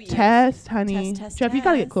 have we- Jeff we- test, honey. Test, Jeff, you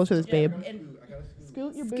gotta get test. closer to this, babe. And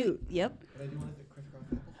Scoot your boot. Yep.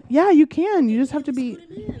 Yeah, you can. You just have to be. scoot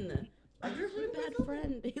him in. You're a bad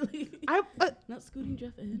friend, Haley. I Not scooting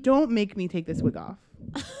Jeff in. don't make me take this wig off.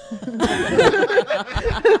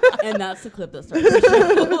 And that's the clip that starts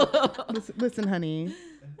the show. Listen, honey.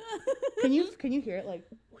 Can you hear it like?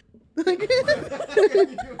 You have to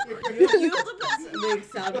put some big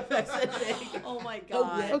sound effects in it. Oh my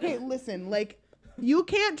God. Okay, listen. Like, you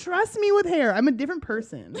can't trust me with hair. I'm a different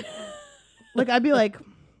person. Like, I'd be like,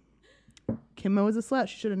 Kim Moa is a slut.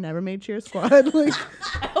 She should have never made Cheer Squad. Like,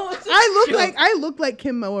 I look like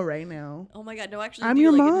Kim Moa right now. Oh my God. No, actually. I'm you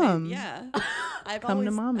your do, like, mom. Yeah. Come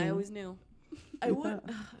to mommy. I always knew. I want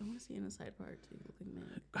to see in a side part too. Looking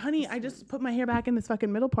mad. Honey, I just put my hair back in this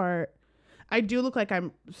fucking middle part. I do look like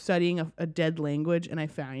I'm studying a dead language, and I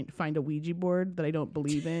find a Ouija board that I don't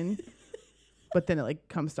believe in, but then it like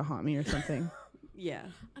comes to haunt me or something. Yeah.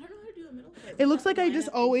 I don't know how to do a middle part. It looks like I just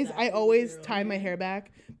always tie my hair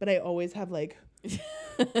back, but I always have like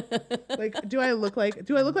do I look like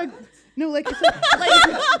no, like it's like,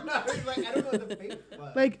 I don't know what the face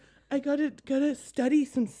was. like I gotta study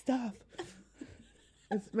some stuff.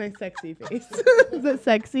 It's my sexy face. Is that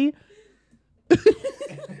sexy?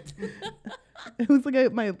 It was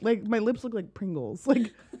like my lips look like Pringles.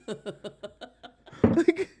 Like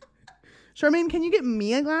Charmaine, can you get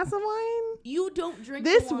me a glass of wine? You don't drink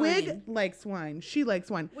This wine. wig likes wine. She likes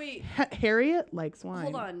wine. Wait. Harriet likes wine.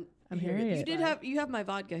 Hold on. I'm You Harriet. have my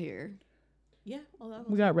vodka here. Yeah. Oh, that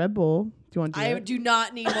We got Red Bull. Do you want to do I it? do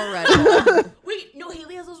not need more Red Bull. Wait, no,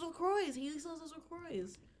 Haley has those LaCroix. Haley sells those LaCroix.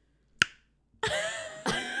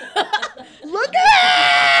 Look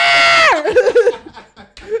at her!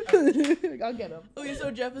 I'll get him. Okay,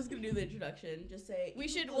 so Jeff is gonna do the introduction. Just say We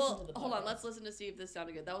should. listen Well, to the hold on. podcast. Let's listen to see if this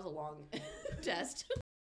sounded good. That was a long test.